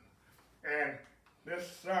Son. And this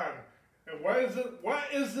Son, and what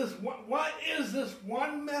is this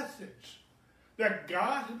one message that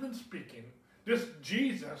God has been speaking? This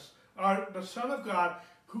Jesus, the Son of God,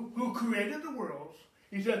 who created the world.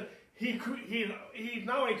 He said he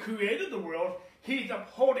not only created the world, he's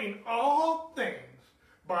upholding all things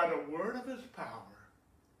by the word of his power.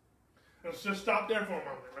 Let's just stop there for a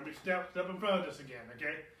moment. Let me step in front of this again,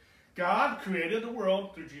 okay? God created the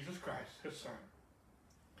world through Jesus Christ, his Son.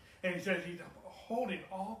 And he says he's upholding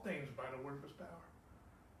all things by the word of his power.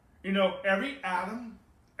 You know, every atom,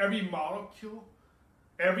 every molecule,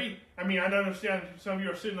 I understand some of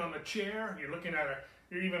you are sitting on a chair, you're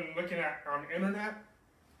even looking at on the internet,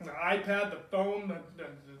 the iPad, the phone,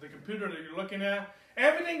 the computer that you're looking at.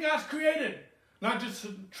 Everything God's created. Not just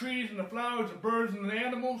the trees and the flowers, the birds and the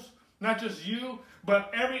animals, not just you,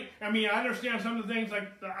 but I understand some of the things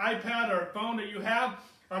like the iPad or phone that you have,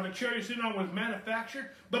 or the chair you're sitting on was manufactured,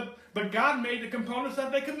 but God made the components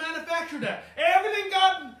that they could manufacture that. Everything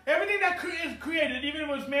that is created, even if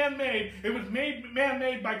it was man-made, it was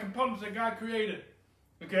man-made by components that God created.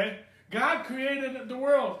 Okay? God created the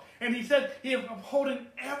world, and he said he is upholding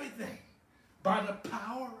everything by the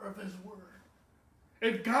power of his word.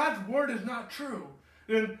 If God's word is not true,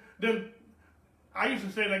 then I used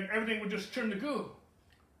to say like everything would just turn to goo.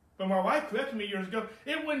 But my wife corrected me years ago,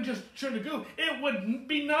 it wouldn't just turn to goo. It would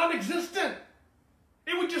be non-existent.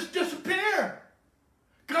 It would just disappear.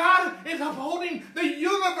 God is upholding the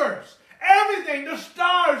universe. Everything, the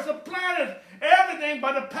stars, the planets, everything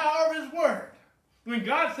by the power of his word. When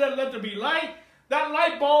God said, let there be light, that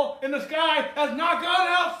light bulb in the sky has not gone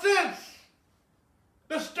out since.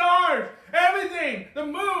 The stars, everything, the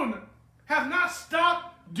moon, have not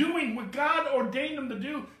stopped doing what God ordained them to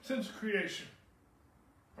do since creation.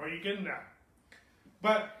 Are you getting that?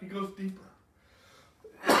 But he goes deeper.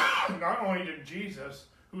 Not only did Jesus,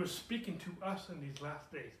 who is speaking to us in these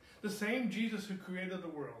last days, the same Jesus who created the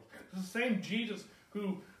world, the same Jesus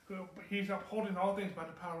who he's upholding all things by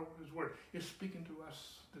the power of his word, is speaking to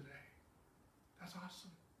us today. That's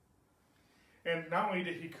awesome. And not only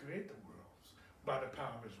did he create the worlds by the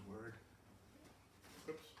power of his word,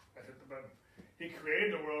 oops, I hit the button. He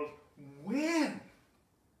created the world when?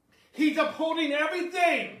 He's upholding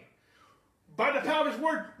everything by the power of his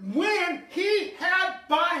word when he had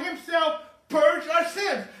by himself purged our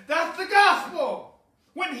sins. That's the gospel.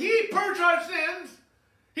 When he purged our sins,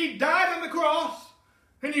 he died on the cross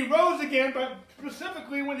and he rose again, but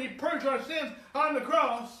specifically when he purged our sins on the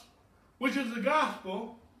cross, which is the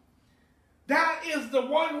gospel, that is the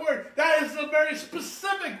one word. That is the very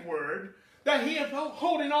specific word that he is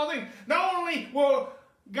upholding all things. Not only will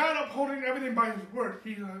God upholding everything by his word,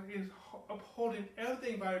 he is upholding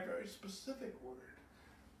everything by a very specific word.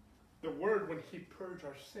 The word when he purged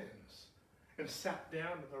our sins and sat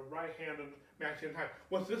down at the right hand of Majesty and high.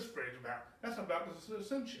 What's this phrase about? That's about the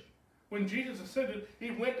ascension. When Jesus ascended,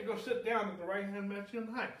 he went to go sit down at the right hand of Majesty and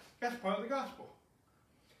high. That's part of the gospel.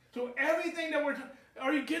 So everything that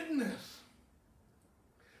are you getting this?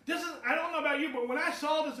 I don't know about you, but when I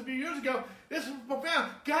saw this a few years ago, this is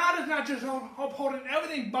profound. God is not just upholding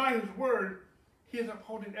everything by his word. He is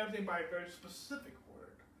upholding everything by a very specific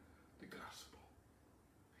word, the gospel.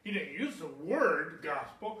 He didn't use the word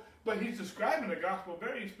gospel, but he's describing the gospel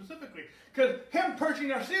very specifically. Because him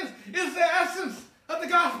purging our sins is the essence of the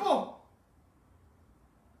gospel.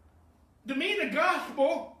 To me, the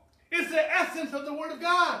gospel is the essence of the word of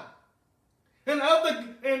God. And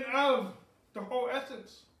of the whole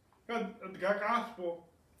essence of the gospel,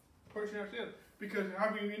 purging our sins. Because how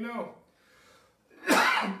do we know?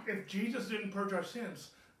 If Jesus didn't purge our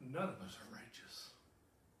sins, none of us are righteous.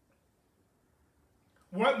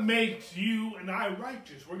 What makes you and I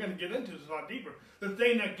righteous? We're going to get into this a lot deeper. The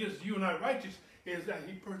thing that gets you and I righteous is that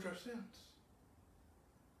he purged our sins.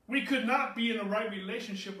 We could not be in a right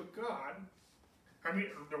relationship with God. I mean,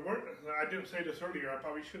 the word, I didn't say this earlier, I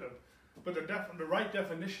probably should have. But the right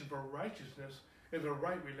definition for righteousness is a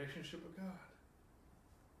right relationship with God.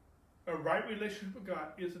 A right relationship with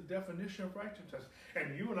God is a definition of righteousness.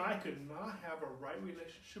 And you and I could not have a right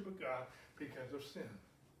relationship with God because of sin.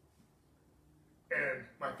 And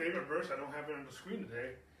my favorite verse, I don't have it on the screen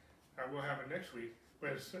today, I will have it next week,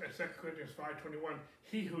 But in 2 Corinthians 5:21,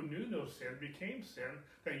 he who knew no sin became sin,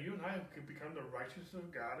 that you and I could become the righteousness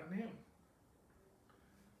of God in him.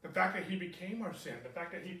 The fact that he became our sin, the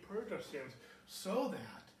fact that he purged our sins, so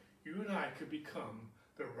that you and I could become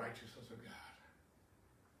the righteousness of God.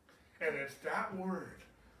 And it's that word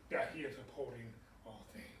that he is upholding all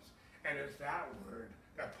things. And it's that word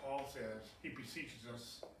that Paul says he beseeches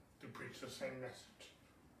us to preach the same message,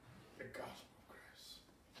 the gospel of Christ.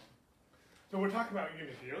 So we're talking about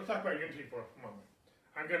unity. Let's talk about unity for a moment.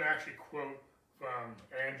 I'm going to actually quote from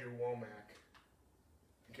Andrew Womack.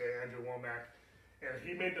 Okay, Andrew Womack. And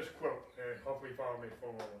he made this quote, and hopefully follow me for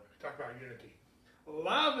a moment. Talk about unity.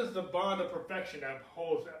 Love is the bond of perfection that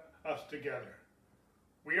holds us together.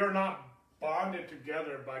 We are not bonded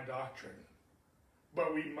together by doctrine,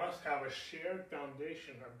 but we must have a shared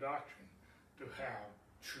foundation of doctrine to have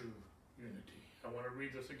true unity. I want to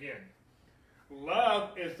read this again.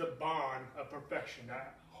 Love is the bond of perfection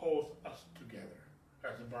that holds us together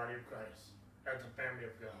as the body of Christ, as the family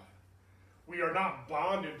of God. We are not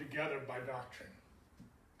bonded together by doctrine.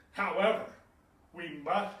 However, we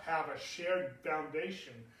must have a shared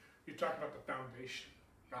foundation. You talk about the foundation,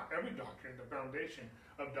 not every doctrine, the foundation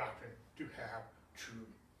of doctrine to have true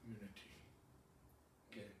unity.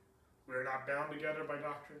 Okay. We're not bound together by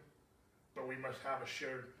doctrine, but we must have a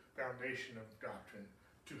shared foundation of doctrine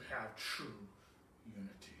to have true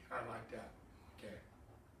unity. I like that. Okay.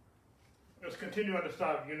 Let's continue on the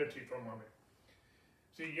side of unity for a moment.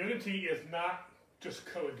 See, unity is not just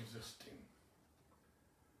coexisting.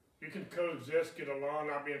 You can coexist, get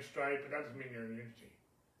along, not be in strife, but that doesn't mean you're in unity.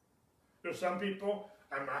 There's some people,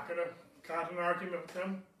 I'm not going to cause an argument with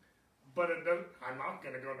them, but I'm not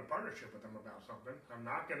going to go into partnership with them about something. I'm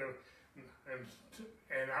not going to,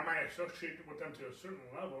 and I might associate with them to a certain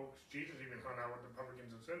level, because Jesus even hung out with the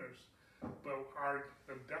publicans and sinners, but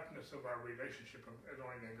the depthness of our relationship is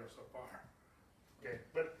only going to go so far. Okay,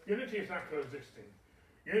 but unity is not coexisting.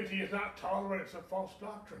 Unity is not tolerance of false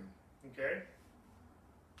doctrine. Okay?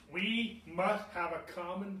 We must have a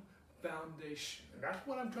common foundation. And that's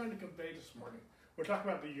what I'm trying to convey this morning. We're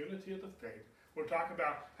talking about the unity of the faith. We're talking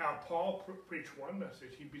about how Paul preached one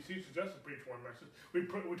message. He beseeches us to preach one message. We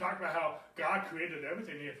talk about how God created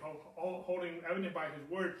everything. He is holding everything by his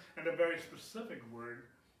word, and a very specific word,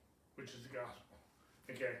 which is the gospel.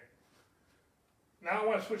 Okay? Now I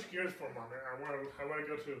want to switch gears for a moment. I want to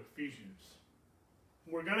go to Ephesians.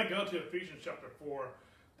 We're going to go to Ephesians chapter 4,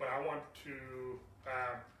 but I want to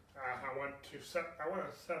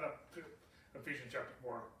set up to Ephesians chapter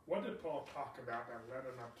 4. What did Paul talk about that led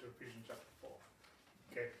him up to Ephesians chapter 4?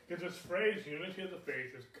 Okay, because this phrase, unity of the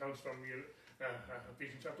faith, comes from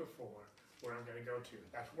Ephesians chapter 4, where I'm going to go to.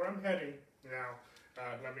 That's where I'm heading now.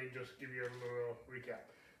 Let me just give you a little recap.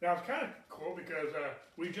 Now, it's kind of cool because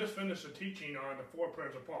we just finished a teaching on the 4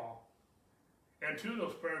 prayers of Paul, and 2 of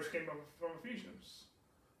those prayers came from Ephesians.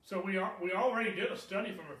 So we already did a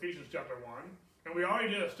study from Ephesians chapter 1, and we already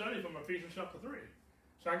did a study from Ephesians chapter 3.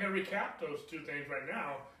 So I'm going to recap those 2 things right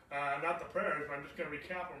now. Not the prayers, but I'm just going to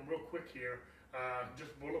recap them real quick here.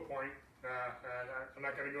 Just bullet point. I'm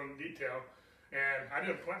not going to go into detail. And I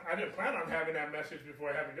didn't plan on having that message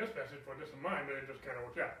before having this message for this in mind, but it just kind of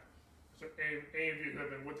worked out. So any of you who have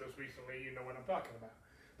been with us recently, you know what I'm talking about.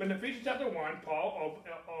 But in Ephesians chapter 1, Paul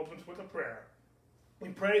opens with a prayer. He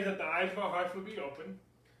prays that the eyes of our hearts would be open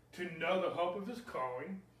to know the hope of his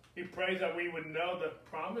calling. He prays that we would know the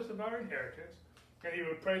promise of our inheritance, and he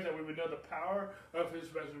would pray that we would know the power of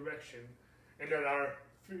his resurrection, and that our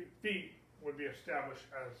feet would be established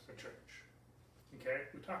as the church. Okay?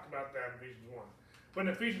 We talked about that in Ephesians 1. But in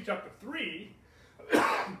Ephesians chapter 3,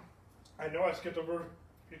 I know I skipped over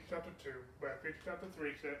Ephesians chapter 2, but Ephesians chapter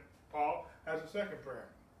 3 said Paul has a second prayer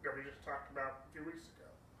that we just talked about a few weeks ago.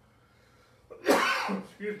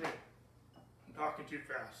 Excuse me. I'm talking too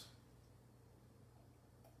fast.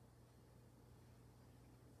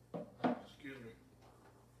 Excuse me.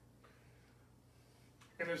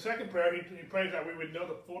 In the second prayer, he prays that we would know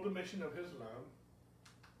the full dimension of his love.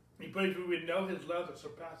 He prays we would know his love that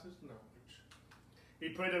surpasses knowledge. He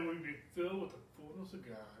prayed that we would be filled with the fullness of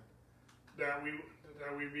God, that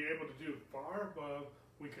we'd be able to do far above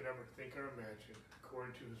we could ever think or imagine,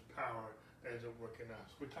 according to his power that is at work in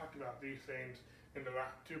us. We talked about these things in the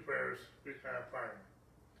last 2 prayers prior.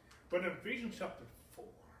 But in Ephesians chapter 4,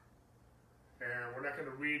 and we're not going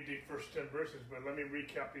to read the first 10 verses, but let me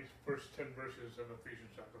recap these first 10 verses of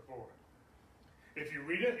Ephesians chapter 4. If you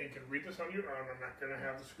read it, you can read this on your own. I'm not going to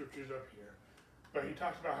have the scriptures up here. But he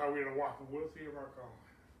talks about how we're going to walk worthy of our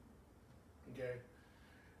calling. Okay?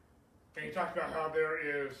 And he talks about how there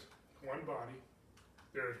is one body,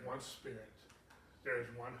 there is one spirit, there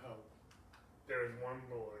is one hope, there is one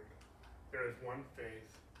Lord, there is one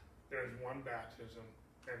faith, there is one baptism,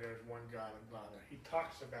 and there is one God and Father. He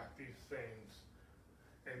talks about these things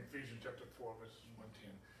in Ephesians chapter 4, verses 1-10.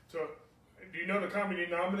 So, do you know the common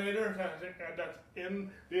denominator that's in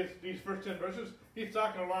these first 10 verses? He's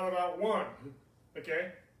talking a lot about one.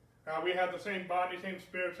 Okay? We have the same body, same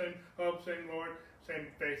spirit, same hope, same Lord, same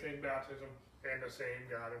faith, same baptism, and the same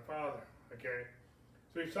God and Father. Okay?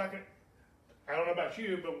 So he's talking, I don't know about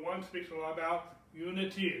you, but one speaks a lot about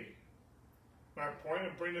unity. My point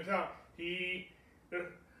of bringing this out,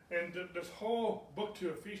 this whole book to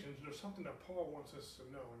Ephesians, there's something that Paul wants us to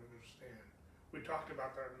know and understand. We talked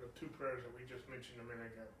about that in the two prayers that we just mentioned a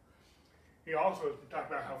minute ago. He also talked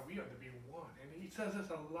about how we are to be one. And he says this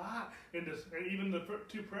a lot in this, and even the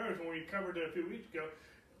two prayers when we covered it a few weeks ago,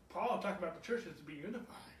 Paul talked about the church is to be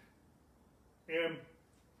unified. And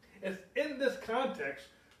it's in this context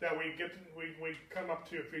that we come up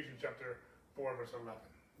to Ephesians chapter 4, verse 11.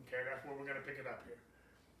 Okay, that's where we're going to pick it up here.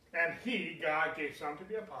 And God gave some to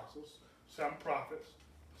be apostles, some prophets,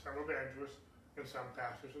 some evangelists, and some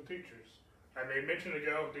pastors and teachers. I made mention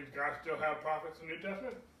ago, did God still have prophets in the New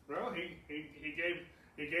Testament? Well, he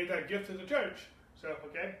gave that gift to the church. So,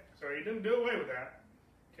 okay, so he didn't do away with that.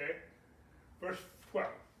 Okay, verse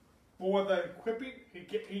 12. For the equipping,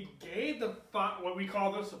 he gave what we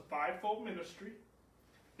call this a fivefold ministry.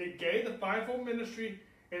 He gave the fivefold ministry,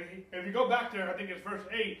 and if you go back there, I think it's verse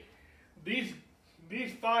 8, these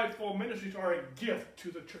fivefold ministries are a gift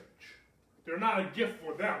to the church. They're not a gift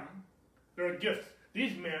for them. They're a gift.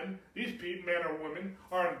 These men or women,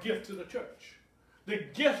 are a gift to the church. The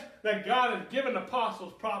gift that God has given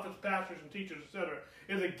apostles, prophets, pastors, and teachers, etc.,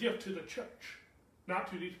 is a gift to the church, not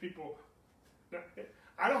to these people.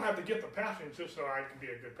 I don't have the gift of pastoring just so I can be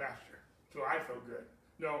a good pastor, so I feel good.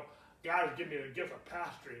 No, God has given me the gift of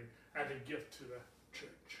pastoring as a gift to the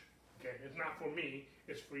church. Okay, it's not for me,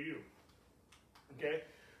 it's for you. Okay,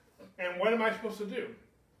 and what am I supposed to do?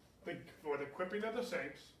 For the equipping of the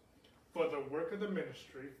saints, for the work of the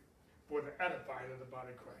ministry, for the edifying of the body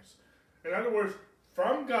of Christ. In other words,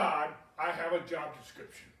 from God, I have a job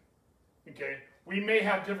description. Okay, we may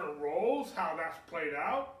have different roles, how that's played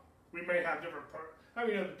out. We may have different how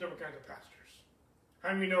many know different kinds of pastors?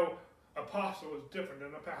 How many know apostle is different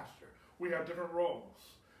than a pastor? We have different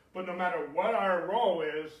roles. But no matter what our role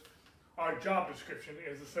is, our job description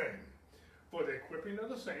is the same. For the equipping of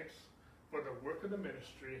the saints, for the work of the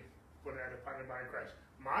ministry, for the edifying of the body of Christ.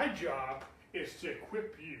 My job is to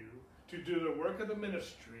equip you to do the work of the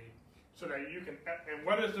ministry so that you can, and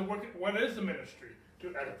what is the work, what is the ministry? To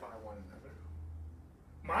edify one another.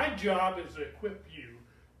 My job is to equip you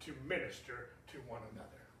to minister to one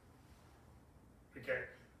another. Okay?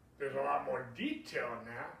 There's a lot more detail in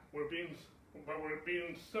that. We're being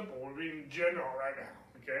simple. We're being general right now.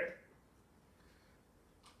 Okay?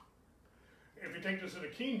 If you take this in the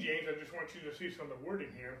King James, I just want you to see some of the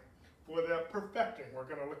wording here. For the perfecting, we're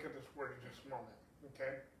going to look at this word in just a moment.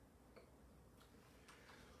 Okay?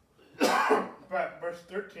 But verse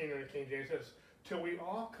 13 in the King James says, till we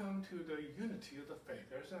all come to the unity of the faith.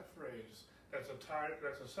 There's that phrase. That's a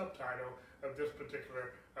subtitle of this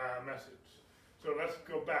particular message. So let's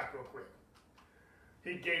go back real quick.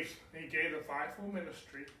 He gave the fivefold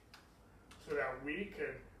ministry so that we,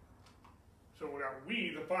 the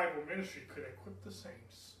fivefold ministry, could equip the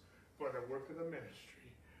saints for the work of the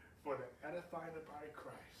ministry, for the edifying the body of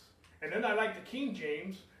Christ. And then I like the King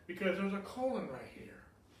James because there's a colon right here.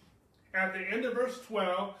 At the end of verse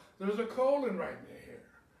 12, there's a colon right here.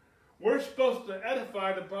 We're supposed to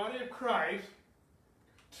edify the body of Christ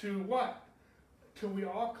to what? Till we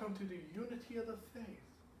all come to the unity of the faith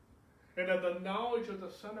and of the knowledge of the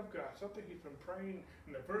Son of God. Something he's been praying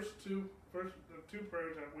in the the two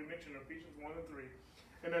prayers that we mentioned in Ephesians 1 and 3.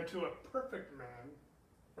 And unto a perfect man,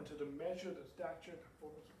 unto the measure of the stature and the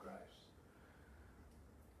fullness of Christ.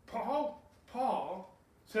 Paul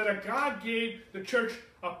said that God gave the church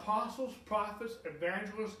apostles, prophets,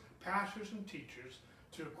 evangelists, pastors, and teachers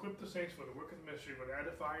to equip the saints for the work of the ministry, for the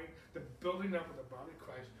edifying, the building up of the body of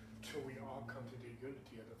Christ, till we all come to the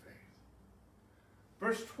unity of the faith.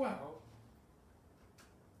 Verse 12,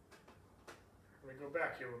 let me go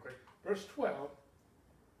back here real quick. Verse 12,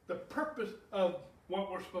 the purpose of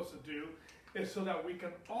what we're supposed to do is so that we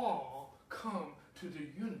can all come to the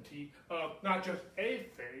unity of not just a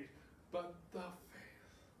faith, but the faith.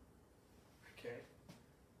 Okay?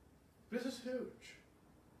 This is huge.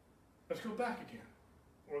 Let's go back again.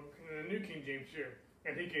 Well, in the New King James here.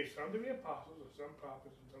 And he gave some to be apostles, and some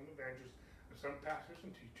prophets, and some evangelists, and some pastors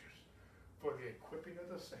and teachers for the equipping of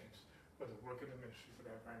the saints, for the work of the ministry, for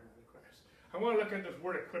the edifying of Christ. I want to look at this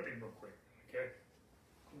word equipping real quick. Okay?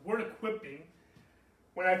 The word equipping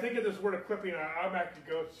when I think of this word equipping, I automatically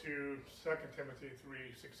go to 2 Timothy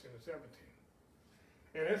 3:16 and 17.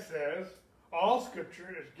 And it says, all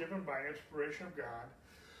Scripture is given by inspiration of God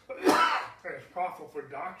and is profitable for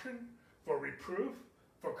doctrine, for reproof,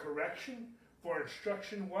 for correction, for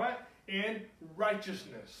instruction, what? In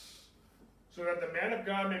righteousness. So that the man of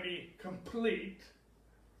God may be complete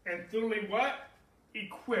and thoroughly what?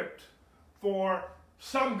 Equipped for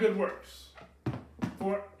some good works.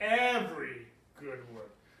 For every good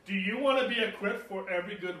work. Do you want to be equipped for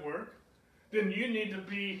every good work? Then you need to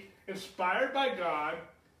be inspired by God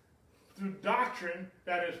through doctrine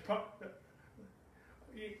that is...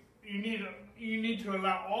 You need to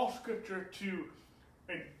allow all Scripture to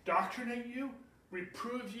indoctrinate you,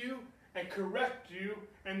 reprove you, and correct you,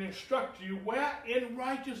 and instruct you where? In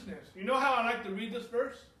righteousness. You know how I like to read this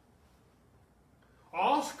verse?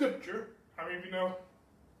 All Scripture, how many of you know?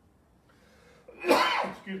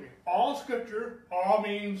 Excuse me. All Scripture, all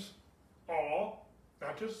means all,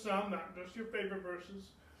 not just some, not just your favorite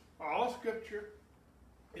verses. All Scripture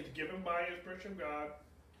is given by inspiration of God,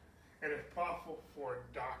 and is profitable for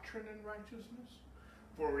doctrine in righteousness,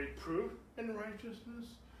 for reproof in righteousness,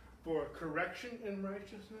 for correction in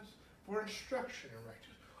righteousness, for instruction in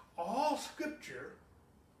righteousness. All Scripture,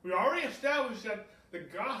 we already established that the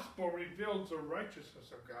gospel reveals the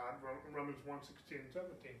righteousness of God, Romans 1:16 and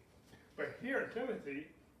 17. But here in Timothy,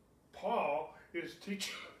 Paul is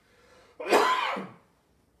teaching.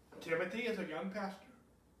 Timothy is a young pastor.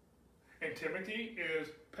 And Timothy is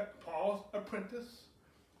Paul's apprentice.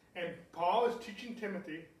 And Paul is teaching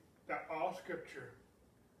Timothy that all Scripture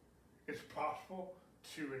is possible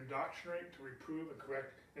to indoctrinate, to reprove, and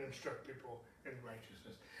correct, and instruct people in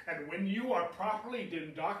righteousness. And when you are properly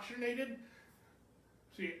indoctrinated,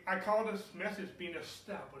 see, I call this message being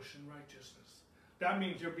established in righteousness. That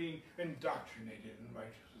means you're being indoctrinated in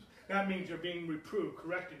righteousness. That means you're being reproved,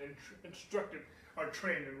 corrected, instructed, or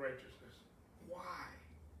trained in righteousness. Why?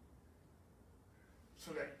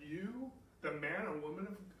 So that you, the man or woman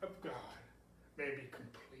of God, may be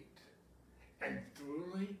complete and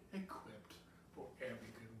thoroughly equipped for every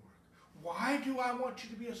good work. Why do I want you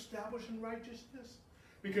to be established in righteousness?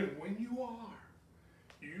 Because when you are,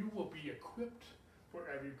 you will be equipped for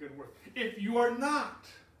every good work. If you are not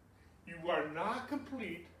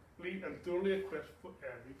completely and thoroughly equipped for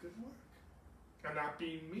every good work. I'm not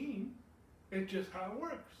being mean. It's just how it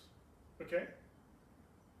works. Okay?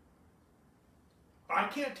 I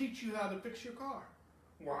can't teach you how to fix your car.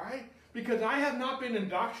 Why? Because I have not been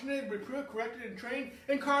indoctrinated, reproved, corrected, and trained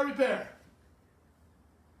in car repair.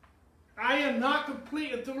 I am not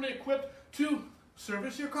complete and thoroughly equipped to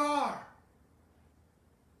service your car.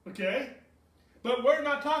 Okay? But we're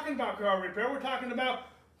not talking about car repair. We're talking about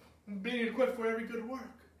being equipped for every good work.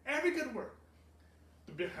 Every good work.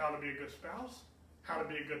 How to be a good spouse. How to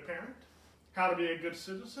be a good parent. How to be a good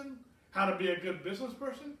citizen. How to be a good business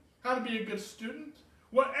person. How to be a good student.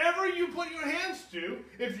 Whatever you put your hands to,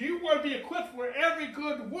 if you want to be equipped for every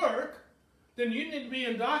good work, then you need to be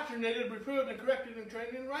indoctrinated, reproved, and corrected, and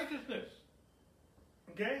trained in righteousness.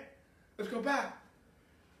 Okay? Let's go back.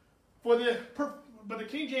 But the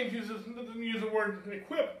King James doesn't use the word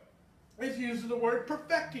equip. It uses the word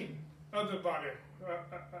perfecting of the body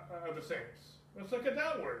of the saints. Let's look at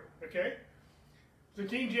that word. Okay? The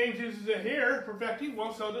King James uses it here, perfecting.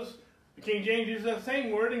 Well, so does the King James uses that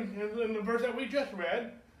same word in the verse that we just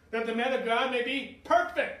read, that the man of God may be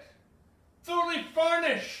perfect, thoroughly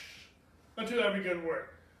furnished unto every good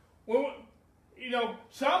work. Well, you know,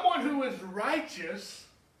 someone who is righteous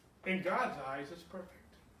in God's eyes is perfect.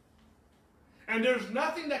 And there's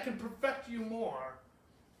nothing that can perfect you more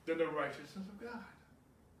than the righteousness of God.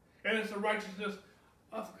 And it's the righteousness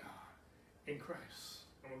of God in Christ.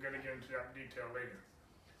 And we're going to get into that detail later.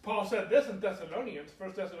 Paul said this in Thessalonians,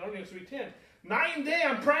 1 Thessalonians 3:10. Night and day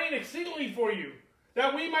I'm praying exceedingly for you,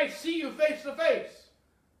 that we might see you face to face.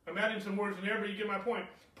 I'm adding some words in there, but you get my point.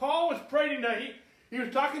 Paul was praying that he was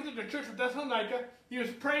talking to the church of Thessalonica. He was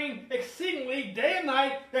praying exceedingly day and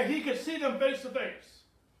night that he could see them face to face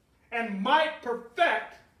and might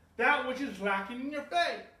perfect that which is lacking in your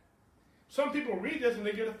faith. Some people read this and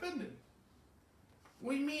they get offended.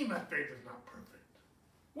 What do you mean my faith is not perfect?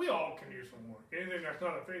 We all can use some work. Anything that's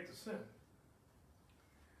not a faith is sin.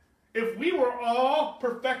 If we were all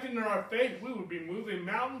perfecting in our faith, we would be moving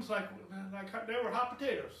mountains like they were hot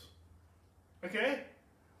potatoes. Okay?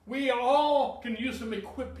 We all can use some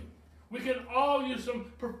equipping. We can all use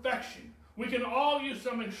some perfection. We can all use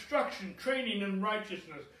some instruction, training in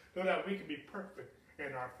righteousness so that we can be perfect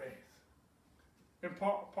in our faith. And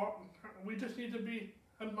we just need to be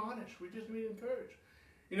admonished. We just need encouraged.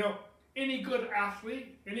 You know, Any good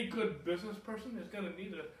athlete, any good business person is going to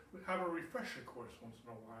need to have a refresher course once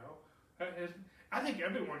in a while. I think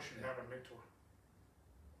everyone should have a mentor.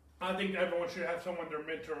 I think everyone should have someone they're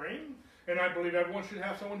mentoring, and I believe everyone should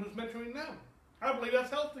have someone who's mentoring them. I believe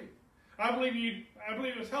that's healthy. I believe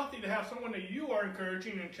it's healthy to have someone that you are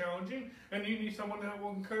encouraging and challenging, and you need someone that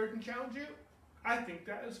will encourage and challenge you. I think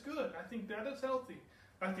that is good. I think that is healthy.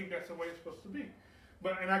 I think that's the way it's supposed to be.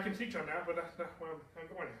 And I can teach on that, but that's not where I'm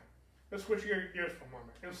going at. Let's switch gears for a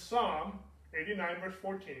moment. In Psalm 89, verse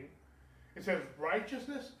 14, it says,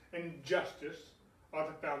 righteousness and justice are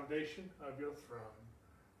the foundation of your throne.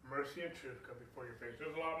 Mercy and truth come before your face.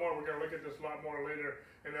 There's a lot more. We're going to look at this a lot more later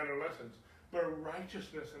in other lessons. But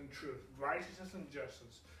righteousness and truth, righteousness and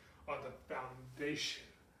justice are the foundation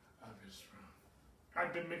of his throne.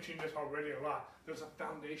 I've been mentioning this already a lot. There's a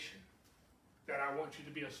foundation that I want you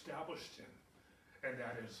to be established in, and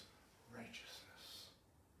that is righteousness.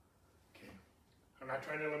 Okay? I'm not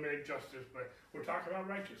trying to eliminate justice, but we're talking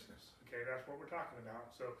about righteousness. Okay, that's what we're talking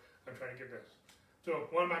about. So I'm trying to get this.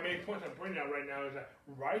 So one of my main points I'm pointing out right now is that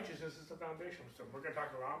righteousness is the foundation. So we're going to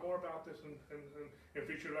talk a lot more about this in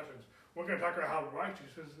future lessons. We're going to talk about how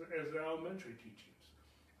righteousness is the elementary teachings.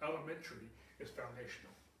 Elementary is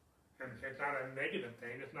foundational, and it's not a negative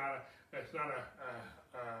thing. It's not a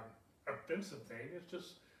offensive thing. It's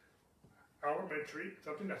just elementary.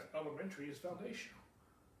 Something that's elementary is foundational.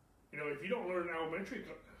 You know, if you don't learn elementary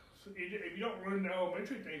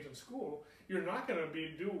things in school, you're not going to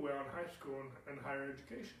do well in high school and higher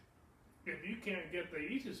education. If you can't get the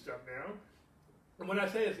easy stuff down, and when I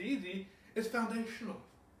say it's easy, it's foundational.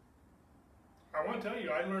 I want to tell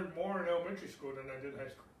you, I learned more in elementary school than I did high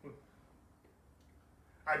school.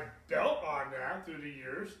 I built on that through the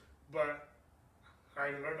years, but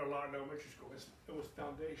I learned a lot in elementary school. It was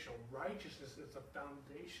foundational. Righteousness is the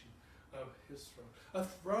foundation of his throne. A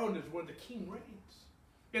throne is where the king reigns.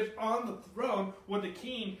 It's on the throne where the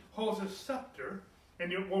king holds his scepter,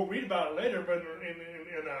 and we'll read about it later, but in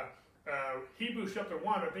Hebrews chapter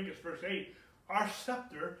 1, I think it's verse 8, our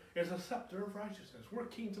scepter is a scepter of righteousness. We're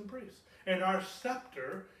kings and priests, and our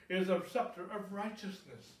scepter is a scepter of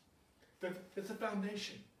righteousness. It's a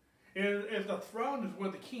foundation. And if the throne is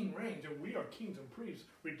where the king reigns, and we are kings and priests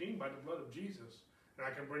redeemed by the blood of Jesus, and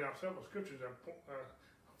I can bring out several scriptures that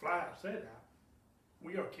flat out say that,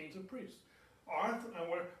 we are kings and priests.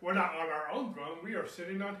 We're not on our own throne. We are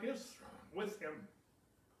sitting on his throne with him.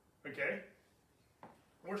 Okay?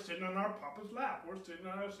 We're sitting on our Papa's lap. We're sitting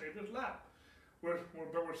on our Savior's lap. But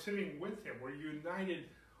we're sitting with him. We're united.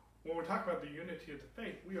 When we're talking about the unity of the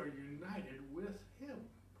faith, we are united with him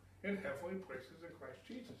in heavenly places in Christ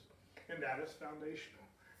Jesus. And that is foundational.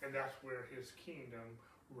 And that's where his kingdom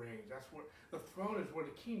reigns. That's what the throne is, where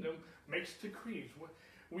the kingdom makes decrees.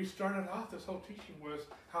 We started off, this whole teaching was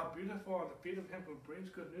how beautiful are the feet of him who brings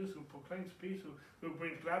good news, who proclaims peace, who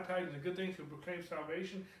brings glad tidings and good things, who proclaims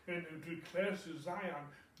salvation, and who declares to Zion,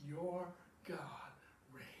 your God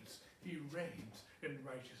reigns. He reigns in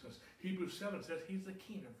righteousness. Hebrews 7 says he's the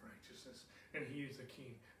king of righteousness, and he is the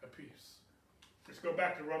king of peace. Let's go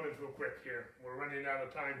back to Romans real quick here. We're running out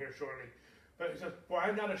of time here shortly. But it says, for I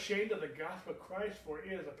am not ashamed of the gospel of Christ, for it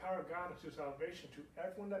is the power of God unto salvation to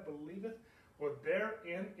everyone that believeth, for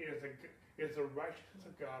therein is the righteousness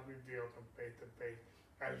of God revealed from faith to faith,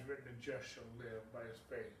 as written, the just shall live by his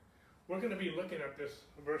faith. We're going to be looking at this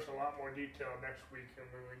verse in a lot more detail next week, and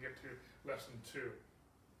when we get to lesson 2.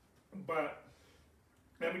 But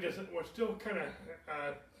we're still kind of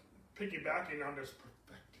piggybacking on this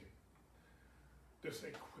perfecting, this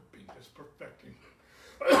equipping, this perfecting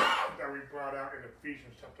that we brought out in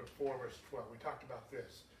Ephesians chapter 4, verse 12. We talked about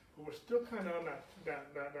this. But we're still kind of on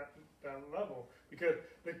that level, because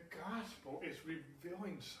the gospel is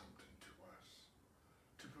revealing something to us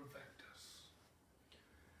to perfect us.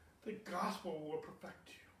 The gospel will perfect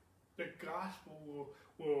you. The gospel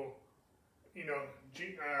will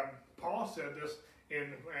Paul said this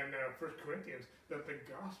in 1 Corinthians, that the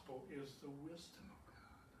gospel is the wisdom of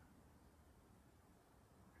God.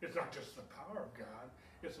 It's not just the power of God,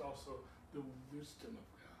 it's also the wisdom of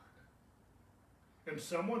God. And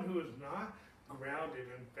someone who is not grounded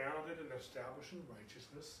and founded and established in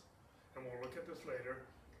righteousness, and we'll look at this later,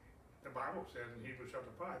 the Bible says in Hebrews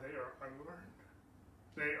chapter 5, they are unlearned.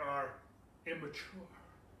 They are immature.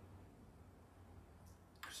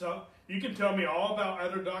 So, you can tell me all about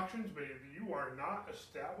other doctrines, but if you are not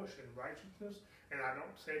established in righteousness, and I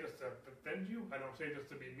don't say this to offend you, I don't say this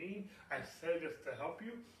to be mean, I say this to help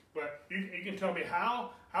you, but you can tell me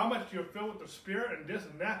how much you're filled with the Spirit and this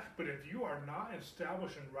and that, but if you are not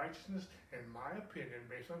established in righteousness, in my opinion,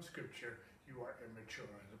 based on Scripture, you are immature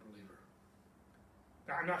as a believer.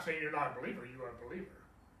 Now, I'm not saying you're not a believer. You are a believer,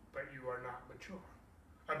 but you are not mature.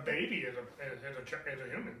 A baby is a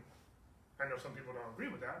human. I know some people don't agree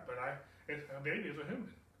with that, but a baby is a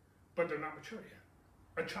human, but they're not mature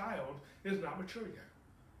yet. A child is not mature yet.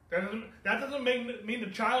 That doesn't mean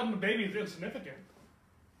the child and the baby is insignificant.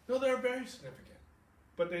 No, they're very significant,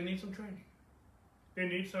 but they need some training. They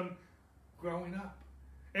need some growing up.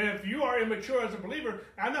 And if you are immature as a believer,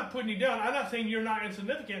 I'm not putting you down. I'm not saying you're not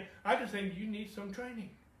insignificant. I'm just saying you need some training.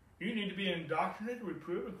 You need to be indoctrinated,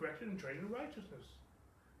 reproved, and corrected, and trained in righteousness.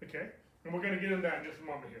 Okay? And we're going to get into that in just a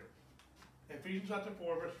moment here. Ephesians chapter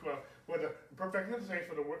 4, verse 12, where the perfecting of the saints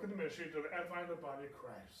for the work of the ministry to the edifying of the body of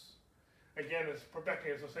Christ. Again, it's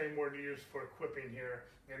perfecting is the same word used for equipping here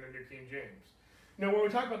in the New King James. Now, when we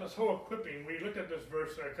talk about this whole equipping, we looked at this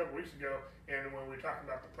verse a couple weeks ago, and when we talked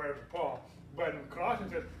about the prayers of Paul. But in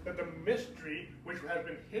Colossians it says that the mystery which has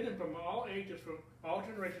been hidden from all ages, from all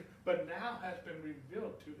generations, but now has been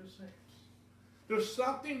revealed to his saints. There's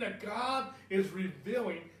something that God is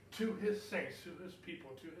revealing to his saints, to his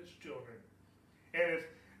people, to his children. And it's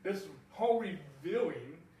this whole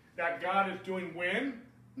revealing that God is doing when?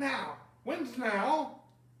 Now. When's now?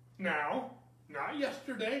 Now. Not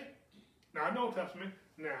yesterday. Not in the Old Testament.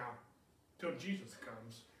 Now. Till Jesus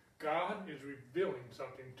comes. God is revealing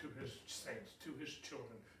something to his saints, to his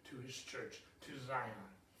children, to his church, to Zion.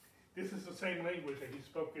 This is the same language that he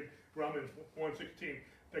spoke in Romans 1:16.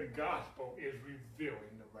 The gospel is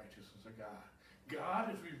revealing the righteousness of God.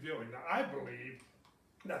 God is revealing. Now, I believe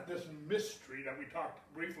that this mystery that we talked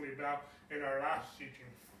briefly about in our last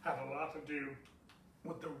teaching has a lot to do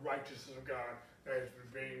with the righteousness of God that is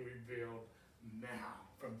being revealed now,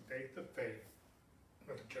 from faith to faith,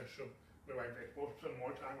 that the church shall be like faith. We'll spend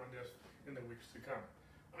more time on this in the weeks to come.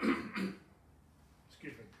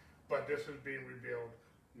 Excuse me. But this is being revealed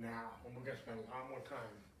now, and we're going to spend a lot more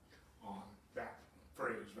time on that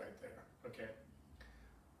phrase right there. Okay.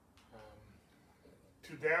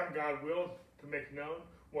 To them God willed to make known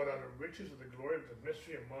what are the riches of the glory of the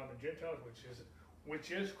mystery among the Gentiles, which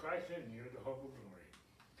is Christ in you, the hope of glory.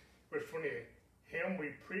 Verse 28, him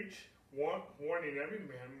we preach, warning every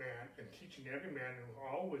man, and teaching every man in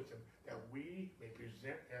all wisdom, that we may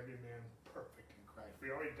present every man perfect in Christ.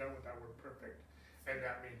 We already done with that word perfect, and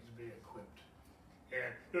that means to be equipped.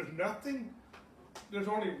 And there's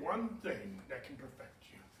only one thing that can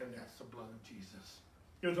perfect you, and that's the blood of Jesus.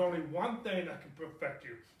 There's only one thing that can perfect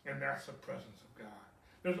you, and that's the presence of God.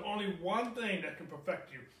 There's only one thing that can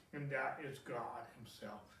perfect you, and that is God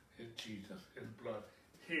himself, his Jesus, his blood,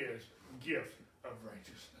 his gift of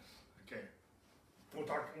righteousness. Okay.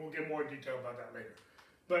 We'll get more detail about that later.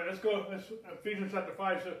 But let's go, Ephesians chapter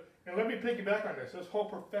 5 says, and let me piggyback on this. This whole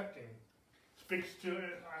perfecting speaks to,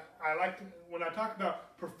 when I talk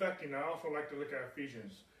about perfecting, I also like to look at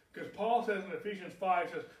Ephesians. Because Paul says in Ephesians 5,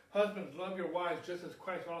 says, husbands, love your wives just as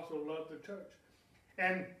Christ also loved the church.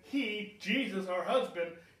 And he, Jesus, our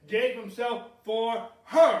husband, gave himself for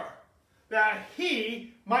her, that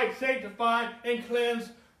he might sanctify and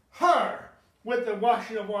cleanse her with the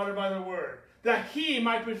washing of water by the word, that he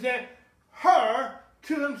might present her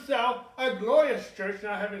to himself a glorious church,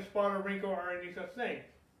 not having spot or wrinkle or any such thing,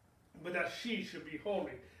 but that she should be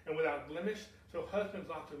holy and without blemish. So husbands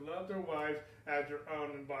ought to love their wives as their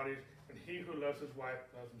own in bodies, and he who loves his wife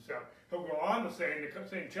loves himself. He'll go on to say in the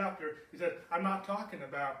same chapter, he says, I'm not talking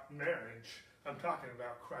about marriage. I'm talking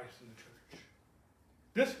about Christ and the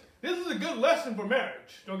church. This is a good lesson for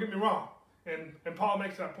marriage. Don't get me wrong. And Paul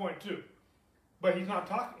makes that point too. But he's not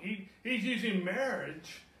talking. He's using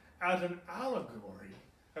marriage as an allegory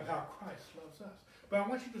of how Christ loves us. But I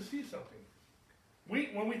want you to see something.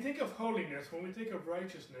 When we think of holiness, when we think of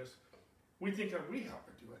righteousness, we think that we have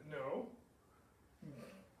to do it. No.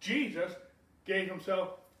 Jesus gave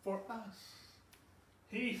himself for us.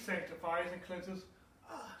 He sanctifies and cleanses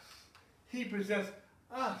us. He presents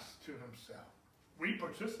us to himself. We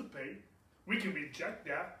participate. We can reject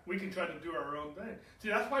that. We can try to do our own thing. See,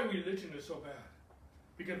 that's why religion is so bad.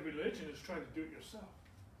 Because religion is trying to do it yourself.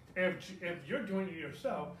 And if you're doing it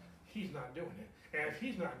yourself, he's not doing it. And if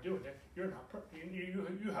he's not doing it, you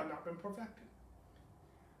have not been perfected.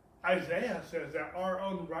 Isaiah says that our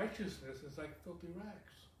own righteousness is like filthy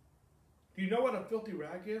rags. Do you know what a filthy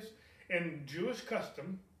rag is? In Jewish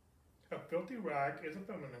custom, a filthy rag is a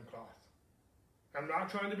feminine cloth. I'm not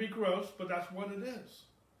trying to be gross, but that's what it is.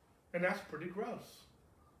 And that's pretty gross.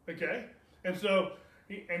 Okay? And so,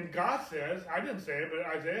 and God says, I didn't say it, but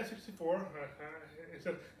Isaiah 64, it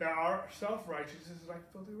says that our self-righteousness is like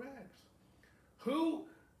filthy rags.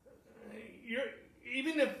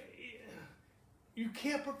 Even if you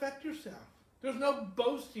can't perfect yourself. There's no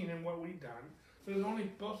boasting in what we've done. There's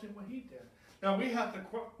only boasting what he did. Now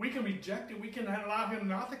we can reject it. We can allow him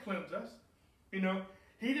not to cleanse us. You know,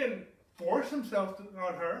 he didn't force himself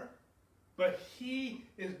on her, but he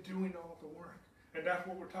is doing all the work. And that's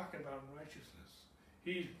what we're talking about in righteousness.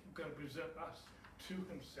 He's going to present us to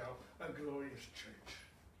himself, a glorious church.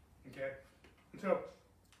 Okay? And so,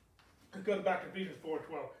 let's go back to Ephesians 4:12.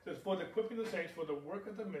 It says, for the equipping of the saints, for the work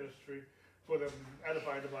of the ministry, for the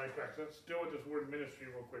edifying the body of Christ. Let's deal with this word ministry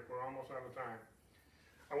real quick. We're almost out of time.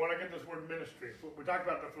 I want to get this word ministry. We talked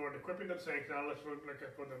about the word equipping of the saints. Now let's look at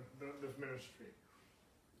this ministry.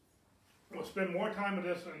 We'll spend more time with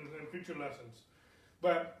this in future lessons.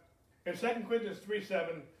 But in 2 Corinthians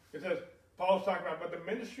 3:7, it says, Paul's talking about, but the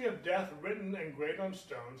ministry of death written and engraved on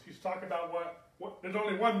stones. He's talking about what there's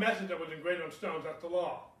only one message that was engraved on stones, that's the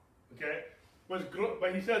law. Okay?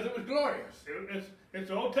 But he says it was glorious. It's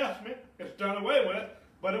the Old Testament, it's done away with,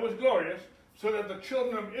 but it was glorious, so that the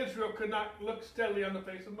children of Israel could not look steadily on the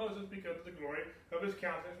face of Moses because of the glory of his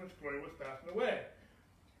countenance, which glory was passing away.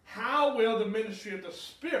 How will the ministry of the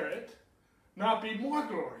Spirit not be more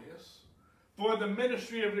glorious? For the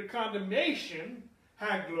ministry of the condemnation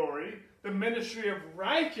had glory, the ministry of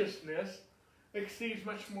righteousness exceeds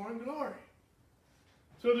much more in glory.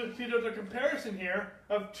 So there's a comparison here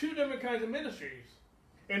of two different kinds of ministries.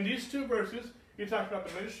 In these two verses, he talks about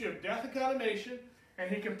the ministry of death and condemnation,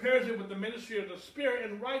 and he compares it with the ministry of the Spirit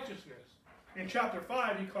and righteousness. In chapter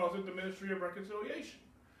 5, he calls it the ministry of reconciliation.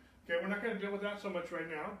 Okay, we're not going to deal with that so much right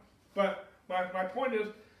now, but my point is,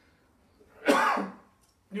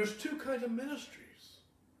 there's two kinds of ministries.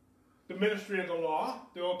 The ministry of the law,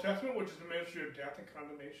 the Old Testament, which is the ministry of death and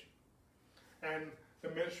condemnation, and the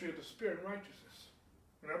ministry of the Spirit and righteousness.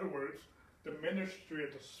 In other words, the ministry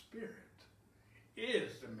of the Spirit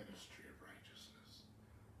is the ministry of righteousness.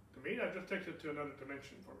 To me, that just takes it to another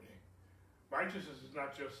dimension for me. Righteousness is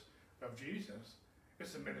not just of Jesus,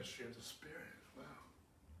 it's the ministry of the Spirit as well.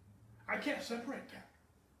 I can't separate that.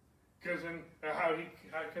 Because in how he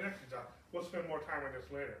connects it up. We'll spend more time on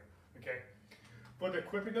this later. Okay? For the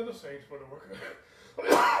equipping of the saints, for the work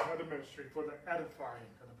of the ministry, for the edifying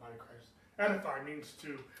of the body of Christ. Edify means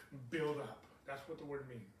to build up. That's what the word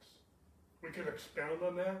means. We could expound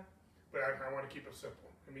on that, but I want to keep it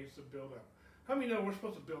simple. It means to build up. How many know we're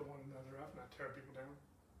supposed to build one another up, not tear people down?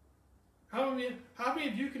 How many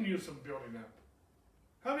of you can use some building up?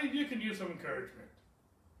 How many of you can use some encouragement?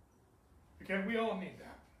 Okay, we all need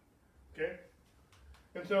that. Okay?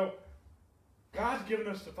 And so, God's given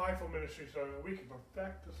us the fivefold ministry so that we can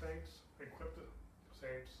perfect the saints, equip the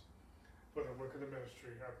saints for the work of the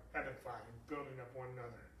ministry of edifying, building up one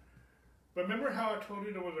another. But remember how I told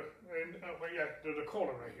you there was there's a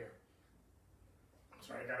colon right here.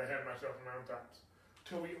 Sorry, I got ahead of myself in my own thoughts.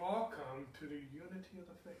 Till we all come to the unity of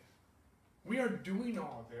the faith. We are doing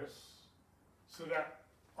all this so that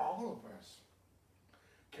all of us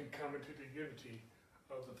can come into the unity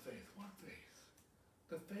of the faith. What faith?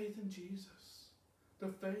 The faith in Jesus. The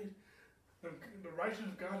faith, the righteousness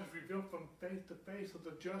of God is revealed from faith to faith, so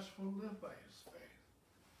the just will live by his faith.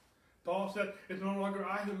 Paul said, it's no longer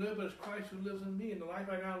I who live, but it's Christ who lives in me. And the life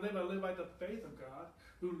I now live, I live by the faith of God,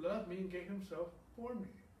 who loved me and gave himself for me.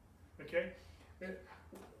 Okay?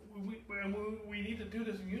 We need to do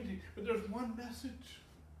this in unity, but there's one message.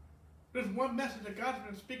 There's one message that God's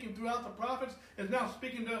been speaking throughout the prophets, is now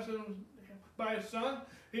speaking to us by his Son.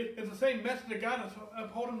 It's the same message that God is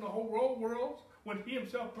upholding the whole world when he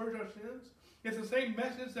himself purged our sins. It's the same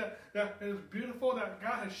message that is beautiful, that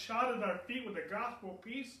God has shod at our feet with the gospel of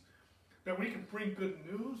peace, that we can bring good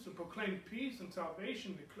news and proclaim peace and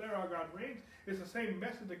salvation, declare our God reigns. It's the same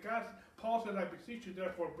message that Paul said, I beseech you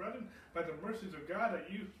therefore, brethren, by the mercies of God,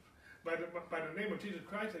 that you, by the name of Jesus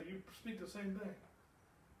Christ, that you speak the same thing.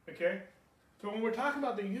 Okay? So when we're talking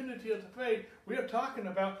about the unity of the faith, we are talking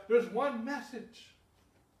about there's one message.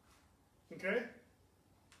 Okay?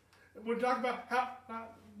 We're talking about how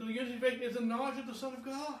the unity of faith is the knowledge of the Son of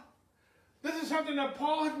God. This is something that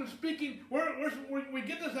Paul has been speaking. We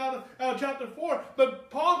get this out of chapter 4, but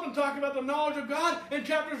Paul's been talking about the knowledge of God in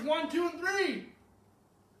chapters 1, 2, and 3.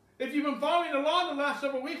 If you've been following along the last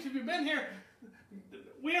several weeks, if you've been here,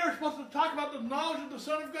 we are supposed to talk about the knowledge of the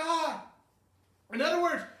Son of God. In other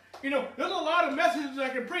words, there's a lot of messages I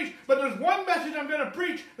can preach, but there's one message I'm going to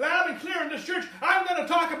preach loud and clear in this church. I'm going to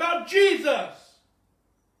talk about Jesus.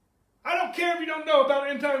 I don't care if you don't know about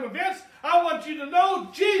end time events. I want you to know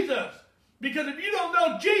Jesus. Because if you don't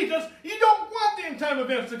know Jesus, you don't want the end time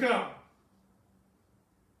events to come.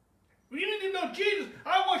 You need to know Jesus.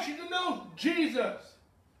 I want you to know Jesus.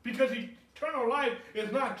 Because eternal life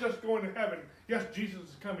is not just going to heaven. Yes, Jesus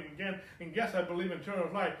is coming again, and yes, I believe in eternal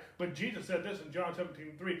life, but Jesus said this in John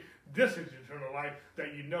 17:3, this is eternal life,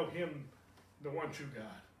 that you know him, the one true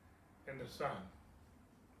God, and the Son,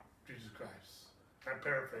 Jesus Christ. I'm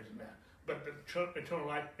paraphrasing that. But the eternal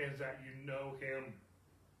life is that you know him.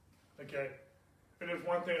 Okay? And there's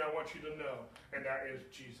one thing I want you to know, and that is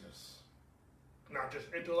Jesus. Not just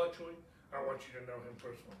intellectually, I want you to know him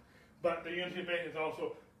personally. But the unity of faith is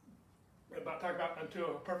also about talking about unto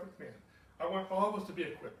a perfect man. I want all of us to be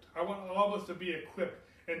equipped. I want all of us to be equipped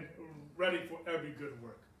and ready for every good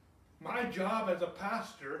work. My job as a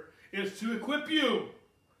pastor is to equip you,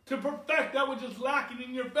 to perfect that which is lacking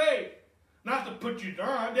in your faith. Not to put you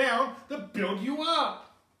down, to build you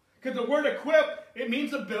up. Because the word equip, it means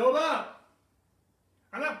to build up.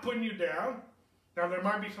 I'm not putting you down. Now, there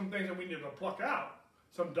might be some things that we need to pluck out.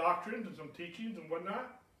 Some doctrines and some teachings and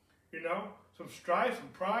whatnot. You know, some strife, some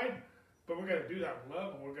pride. But we're going to do that with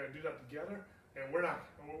love, and we're going to do that together. And we're not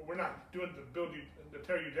doing it to build you, to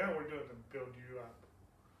tear you down. We're doing it to build you up.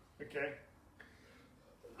 Okay?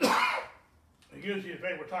 The unity of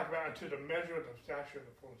faith, we're talking about unto the measure of the stature of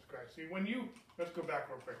the fullness of Christ. See, let's go back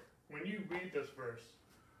real quick. When you read this verse,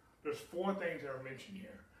 there's 4 things that are mentioned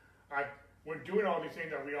here. We're doing all these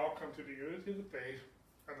things that we all come to the unity of the faith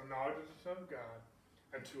and the knowledge of the Son of God,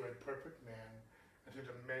 and to a perfect man, and to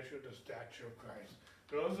the measure of the stature of Christ.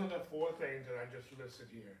 Those are the 4 things that I just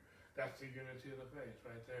listed here. That's the unity of the faith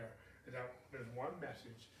right there. There's one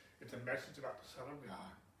message. It's a message about the Son of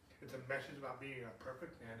God. It's a message about being a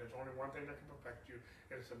perfect man. There's only one thing that can perfect you,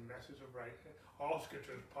 and it's a message of right. All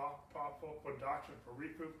Scripture is powerful for doctrine, for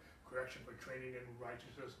reproof, correction, for training in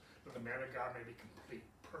righteousness, that the man of God may be complete,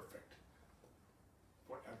 perfect,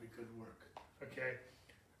 for every good work. Okay?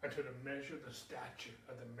 And to the measure, the stature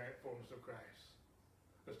of the fullness of Christ.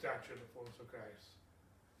 The stature of the fullness of Christ.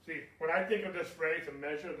 See, when I think of this phrase, the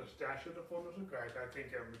measure, the stature of the fullness of Christ, I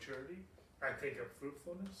think of maturity, I think of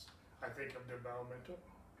fruitfulness, I think of developmental,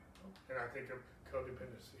 and I think of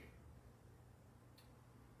codependency.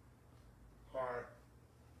 Or,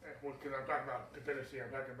 because I'm talking about dependency,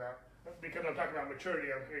 because I'm talking about maturity,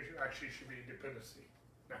 I actually should be dependency,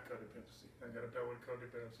 not codependency. I'm going to deal with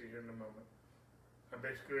codependency here in a moment. I'm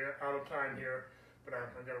basically out of time here, but I'm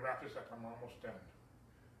going to wrap this up. I'm almost done.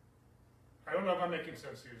 I don't know if I'm making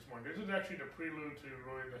sense to you this morning. This is actually the prelude to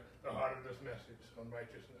really the heart of this message on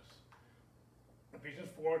righteousness. Ephesians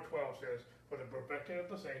 4:12 says, for the perfecting of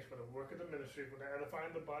the saints, for the work of the ministry, for the edifying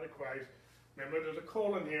of the body of Christ. Remember, there's a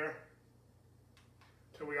colon here.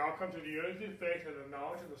 Till we all come to the unity of faith and the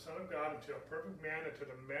knowledge of the Son of God, unto a perfect man, and to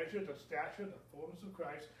the measure, the stature, the fullness of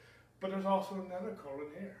Christ. But there's also another colon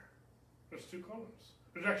here. There's 2 colons.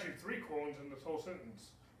 There's actually 3 colons in this whole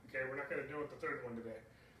sentence. Okay, we're not going to deal with the 3rd one today.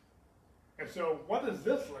 And so, what does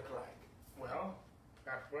this look like? Well,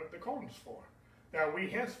 that's what the colon's for. Now we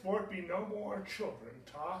henceforth be no more children,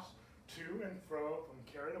 tossed to and fro, from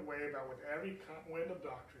carried away about with every wind of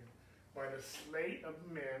doctrine, by the sleight of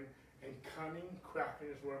men and cunning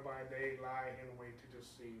craftiness whereby they lie in wait to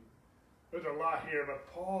deceive. There's a lot here,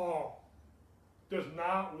 but Paul does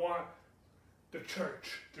not want the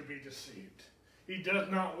church to be deceived. He does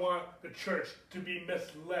not want the church to be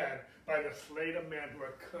misled by the sleight of men who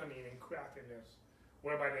are cunning and craftiness,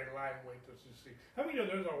 whereby they lie in wait to deceive. How many of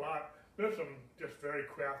you know there's some just very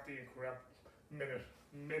crafty and corrupt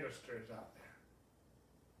ministers out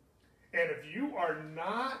there. And if you are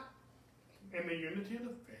not in the unity of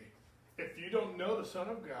the faith, if you don't know the Son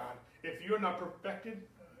of God, if you are not perfected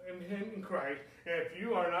in Him in Christ, and if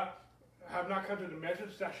you have not come to the measure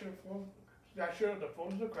of stature of the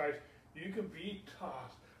fullness of Christ, you can be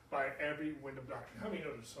tossed by every wind of doctrine. How many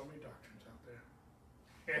know there's so many doctrines out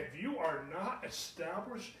there? And if you are not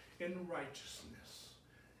established in righteousness,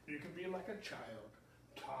 you can be like a child,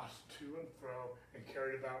 tossed to and fro and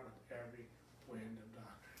carried about with every wind of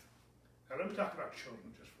doctrine. Now let me talk about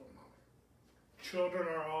children just for a moment. Children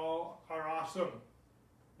are awesome.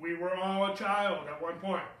 We were all a child at one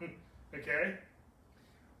point, okay?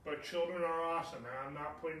 But children are awesome, and I'm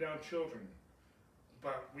not putting down children.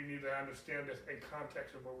 But we need to understand this in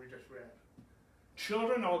context of what we just read.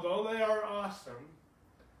 Children, although they are awesome,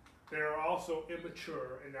 they are also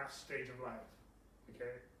immature in that stage of life,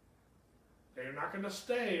 okay? They're not going to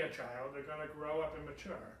stay a child. They're going to grow up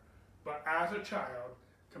immature. But as a child,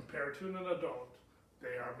 compared to an adult,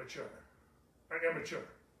 they are immature.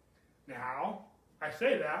 Now, I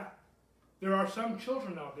say that, there are some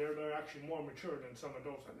children out there that are actually more mature than some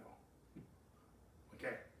adults I know.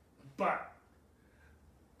 Okay? But,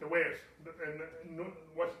 the way it's,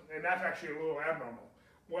 and that's actually a little abnormal.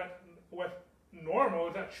 What's normal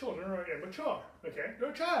is that children are immature. Okay?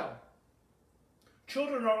 They're a child.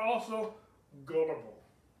 Children are also gullible.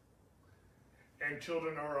 And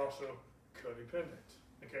children are also codependent.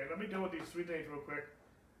 Okay, let me deal with these three things real quick.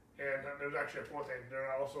 And there's actually a fourth thing.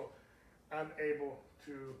 They're also unable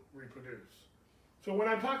to reproduce. So when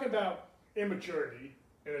I'm talking about immaturity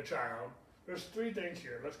in a child, there's three things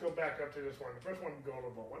here. Let's go back up to this one. The first one,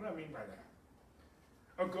 gullible. What do I mean by that?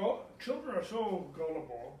 Children are so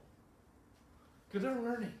gullible because they're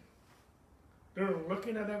learning. They're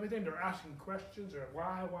looking at everything. They're asking questions. They're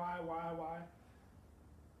why?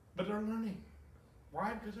 But they're learning.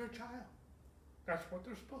 Why? Because they're a child. That's what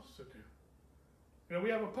they're supposed to do. You know, we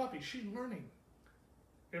have a puppy. She's learning.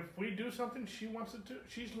 If we do something she wants to do,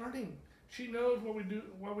 she's learning. She knows what we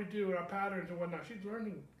do, our patterns and whatnot. She's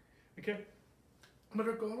learning. Okay? But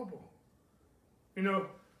they're gullible. You know,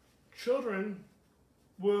 children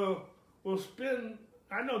will spend,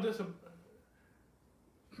 I know this,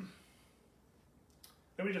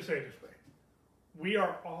 let me just say it this way. We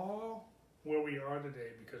are all where we are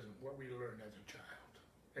today because of what we learned as a child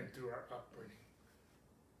and through our upbringing.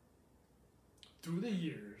 Through the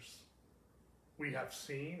years, we have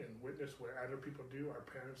seen and witnessed what other people do. Our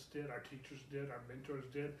parents did, our teachers did, our mentors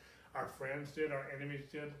did, our friends did, our enemies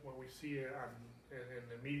did, what we see in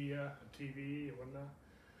the media, on TV and whatnot.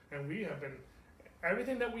 And we have been,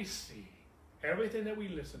 everything that we see, everything that we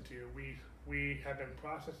listen to, we have been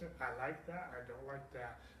processing. I like that, I don't like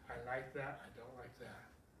that. I like that, I don't like that.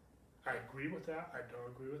 I agree with that, I don't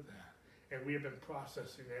agree with that. And we have been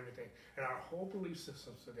processing everything. And our whole belief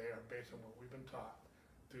systems today are based on what we've been taught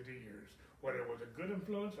through the years. Whether it was a good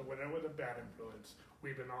influence or whether it was a bad influence,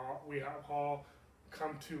 we have all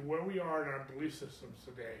come to where we are in our belief systems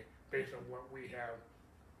today based on what we have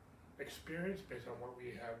experienced, based on what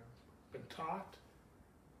we have been taught.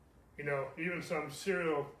 You know, even some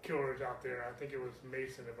serial killers out there, I think it was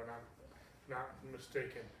Mason, if I'm not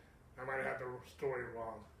mistaken. I might have had the story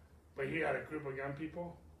wrong. But he had a group of young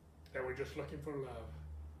people that were just looking for love.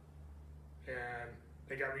 And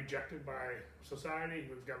they got rejected by society, he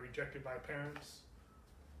got rejected by parents.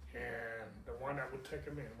 And the one that would take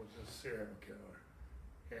him in was a serial killer.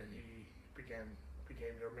 And he became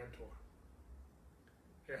their mentor.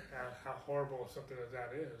 Yeah, how horrible something as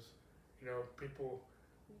that is. You know,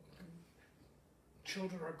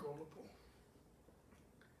 children are gullible.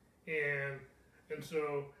 And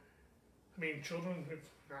so, I mean, children,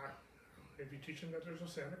 if you teach them that there's a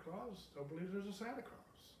Santa Claus, they'll believe there's a Santa Claus.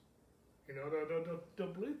 You know, they'll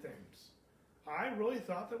believe things. I really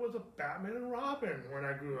thought there was a Batman and Robin when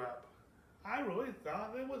I grew up. I really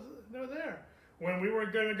thought they were there. When we were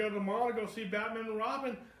going to go to the mall to go see Batman and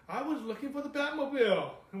Robin, I was looking for the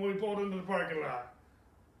Batmobile when we pulled into the parking lot.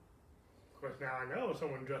 Of course, now I know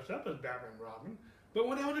someone dressed up as Batman and Robin. But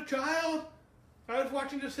when I was a child, I was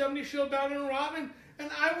watching the 70s show Batman and Robin, and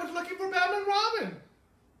I was looking for Batman and Robin.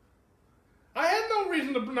 I had no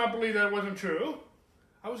reason to not believe that it wasn't true.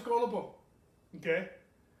 I was gullible, okay?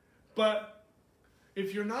 But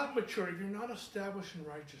if you're not mature, if you're not established in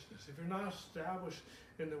righteousness, if you're not established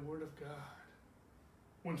in the Word of God,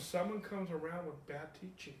 when someone comes around with bad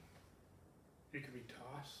teaching, you can be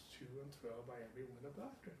tossed to and fro by every wind of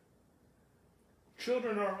doctrine.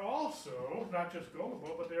 Children are also not just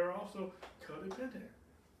gullible, but they are also codependent.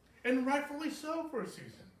 And rightfully so for a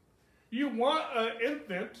season. You want an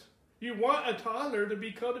infant, you want a toddler to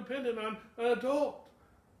be codependent on an adult.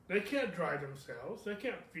 They can't dry themselves. They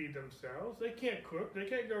can't feed themselves. They can't cook. They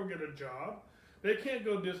can't go get a job. They can't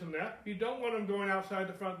go this and that. You don't want them going outside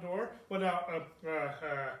the front door without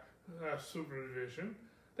supervision.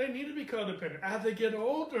 They need to be codependent. As they get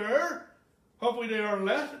older, hopefully they are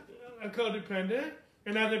less codependent.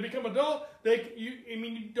 And as they become adult,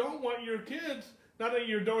 you don't want your kids, not that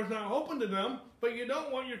your door's not open to them, but you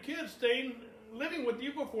don't want your kids living with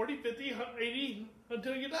you for 40, 50, 80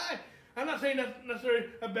 until you die. I'm not saying that's necessarily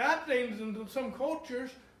a bad thing in some cultures,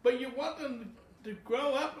 but you want them to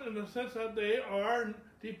grow up in the sense that they are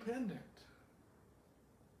dependent.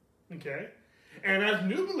 Okay? And as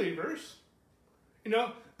new believers, you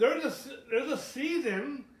know, there's a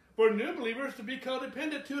season for new believers to be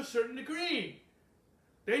codependent to a certain degree.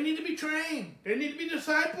 They need to be trained. They need to be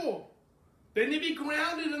discipled. They need to be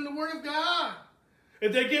grounded in the Word of God.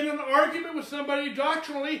 If they get in an argument with somebody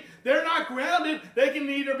doctrinally, they're not grounded. They can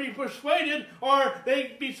either be persuaded or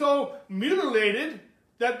they be so mutilated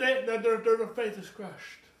that their faith is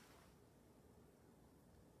crushed.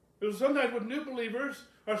 Because sometimes with new believers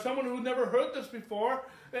or someone who's never heard this before,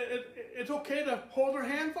 it's okay to hold their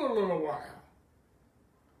hand for a little while.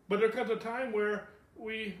 But there comes a time where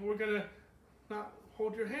we're going to not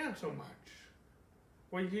hold your hand so much.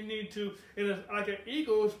 When you need to, like an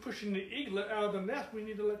eagle is pushing the eaglet out of the nest, we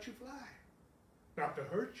need to let you fly. Not to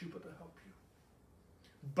hurt you, but to help you.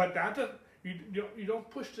 But that doesn't, you don't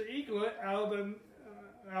push the eagle out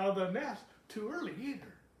of the nest too early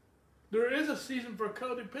either. There is a season for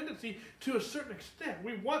codependency to a certain extent.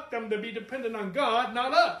 We want them to be dependent on God,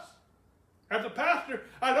 not us. As a pastor,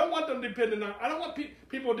 I don't want them dependent on. I don't want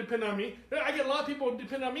people to depend on me. I get a lot of people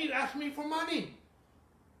depend on me to ask me for money.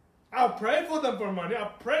 I'll pray for them for money.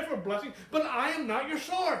 I'll pray for blessing, but I am not your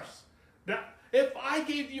source. That if I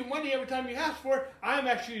gave you money every time you asked for it, I'm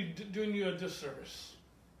actually doing you a disservice.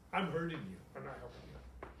 I'm hurting you. I'm not helping you.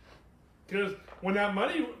 Because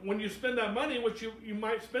when you spend that money, which you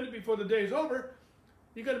might spend it before the day's over,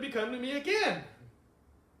 you're going to be coming to me again.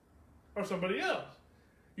 Or somebody else.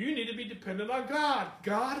 You need to be dependent on God.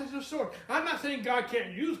 God is your source. I'm not saying God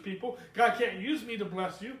can't use people. God can't use me to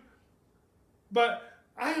bless you. But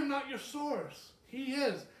I am not your source. He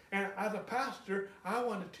is. And as a pastor, I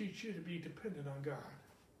want to teach you to be dependent on God.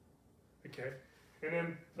 Okay? And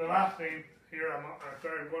then the last thing here, I'm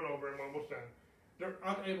going over, I'm almost done. They're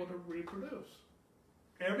unable to reproduce.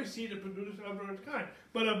 Every seed is produced of its kind.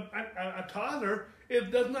 But a toddler,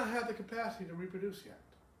 it does not have the capacity to reproduce yet.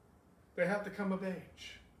 They have to come of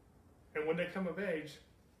age. And when they come of age,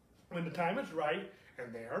 when the time is right,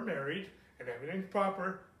 and they are married, and everything's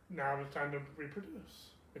proper, now it's time to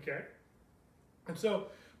reproduce. Okay? And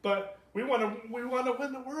so, but we want to win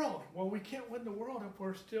the world. Well, we can't win the world if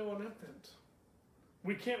we're still an infant.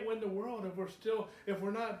 We can't win the world if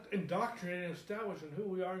we're not indoctrinated and established in who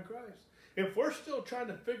we are in Christ. If we're still trying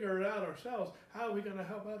to figure it out ourselves, how are we going to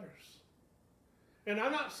help others? And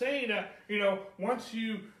I'm not saying that, once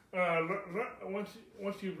you've learned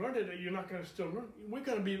it, that you're not going to still learn. We're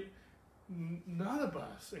going to be, none of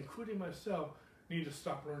us, including myself, need to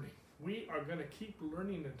stop learning. We are going to keep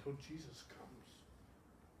learning until Jesus comes.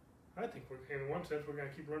 I think in one sense, we're going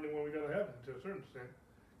to keep learning when we go to heaven, to a certain extent.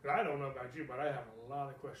 And I don't know about you, but I have a lot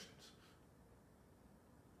of questions.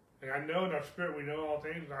 And I know in our spirit we know all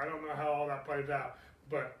things, and I don't know how all that plays out.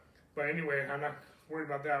 But anyway, I'm not worried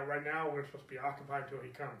about that. Right now, we're supposed to be occupied till he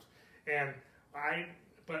comes.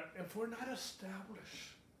 But if we're not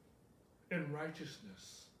established in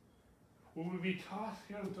righteousness, will we be tossed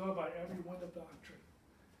here and there by every wind of doctrine?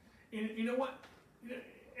 And you know what?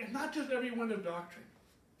 It's not just every wind of doctrine.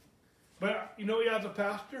 But as a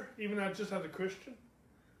pastor, even just as a Christian,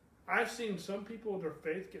 I've seen some people, their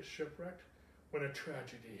faith get shipwrecked when a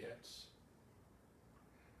tragedy hits.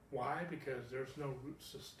 Why? Because there's no root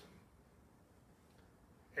system.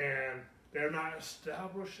 And they're not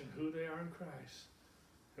established in who they are in Christ.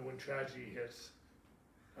 And when tragedy hits,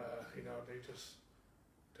 they just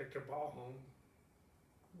take their ball home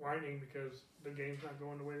whining because the game's not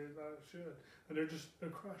going the way they thought it should. And they're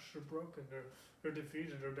crushed, they're broken, they're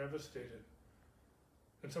defeated, they're devastated.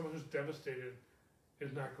 And someone who's devastated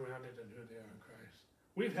is not grounded in who they are in Christ.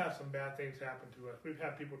 We've had some bad things happen to us. We've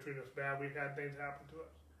had people treat us bad. We've had things happen to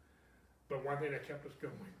us. But one thing that kept us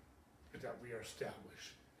going is that we are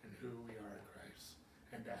established in who we are in Christ.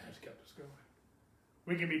 And that has kept us going.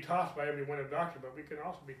 We can be tossed by every wind of doctrine, but we can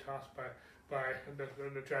also be tossed by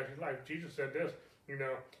the tragedy of life. Jesus said this, he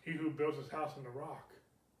who builds his house on the rock,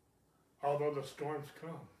 although the storms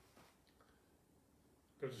come,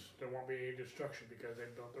 there won't be any destruction because they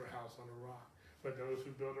built their house on the rock. But those who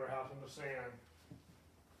build their house on the sand,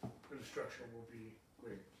 the destruction will be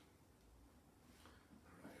great.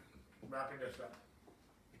 All right, wrapping this up.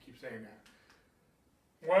 I keep saying that.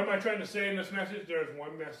 What am I trying to say in this message? There's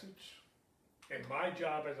one message. And my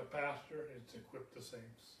job as a pastor is to equip the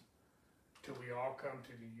saints till we all come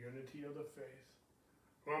to the unity of the faith.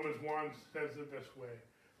 Romans 1 says it this way,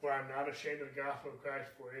 for I'm not ashamed of the gospel of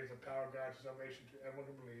Christ, for it is the power of God to salvation to everyone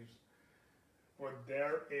who believes. For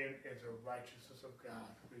therein is the righteousness of God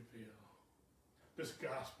revealed. This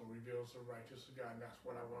gospel reveals the righteousness of God, and that's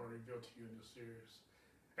what I want to reveal to you in this series.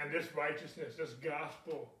 And this righteousness, this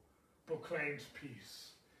gospel, proclaims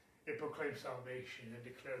peace. It proclaims salvation and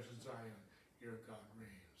declares in Zion, your God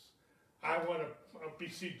reigns. I want to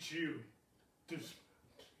beseech you, as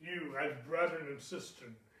brethren and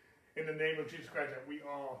sisters, in the name of Jesus Christ, that we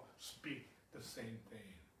all speak the same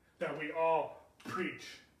thing. That we all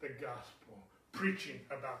preach the gospel, preaching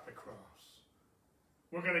about the cross.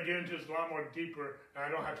 We're going to get into this a lot more deeper, and I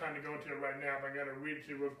don't have time to go into it right now, but I'm going to read it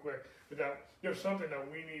to you real quick. But there's something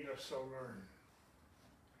that we need to so learn.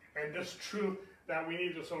 And this truth that we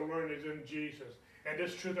need to so learn is in Jesus. And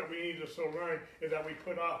this truth that we need to so learn is that we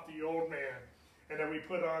put off the old man, and that we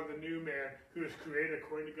put on the new man who is created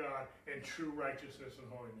according to God in true righteousness and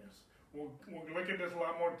holiness. We'll look at this a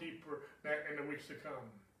lot more deeper in the weeks to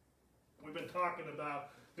come. We've been talking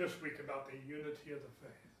about this week about the unity of the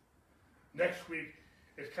faith. Next week,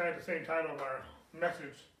 it's kind of the same title of our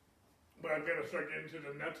message, But I'm going to start getting to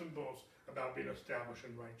the nuts and bolts about being established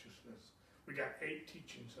in righteousness. We got 8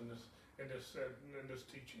 teachings in this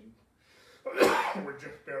teaching. We're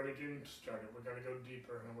just barely getting started. We're going to go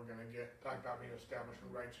deeper, and we're going to talk about being established in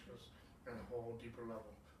righteousness at a whole deeper level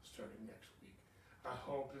starting next week. I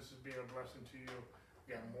hope this has been a blessing to you.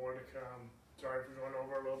 We got more to come. Sorry for going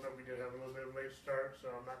over a little bit. We did have a little bit of a late start, so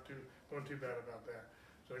I'm not going too bad about that.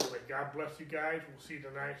 So anyway, God bless you guys. We'll see you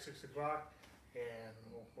tonight, 6 o'clock, and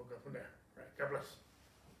we'll go from there. All right, God bless.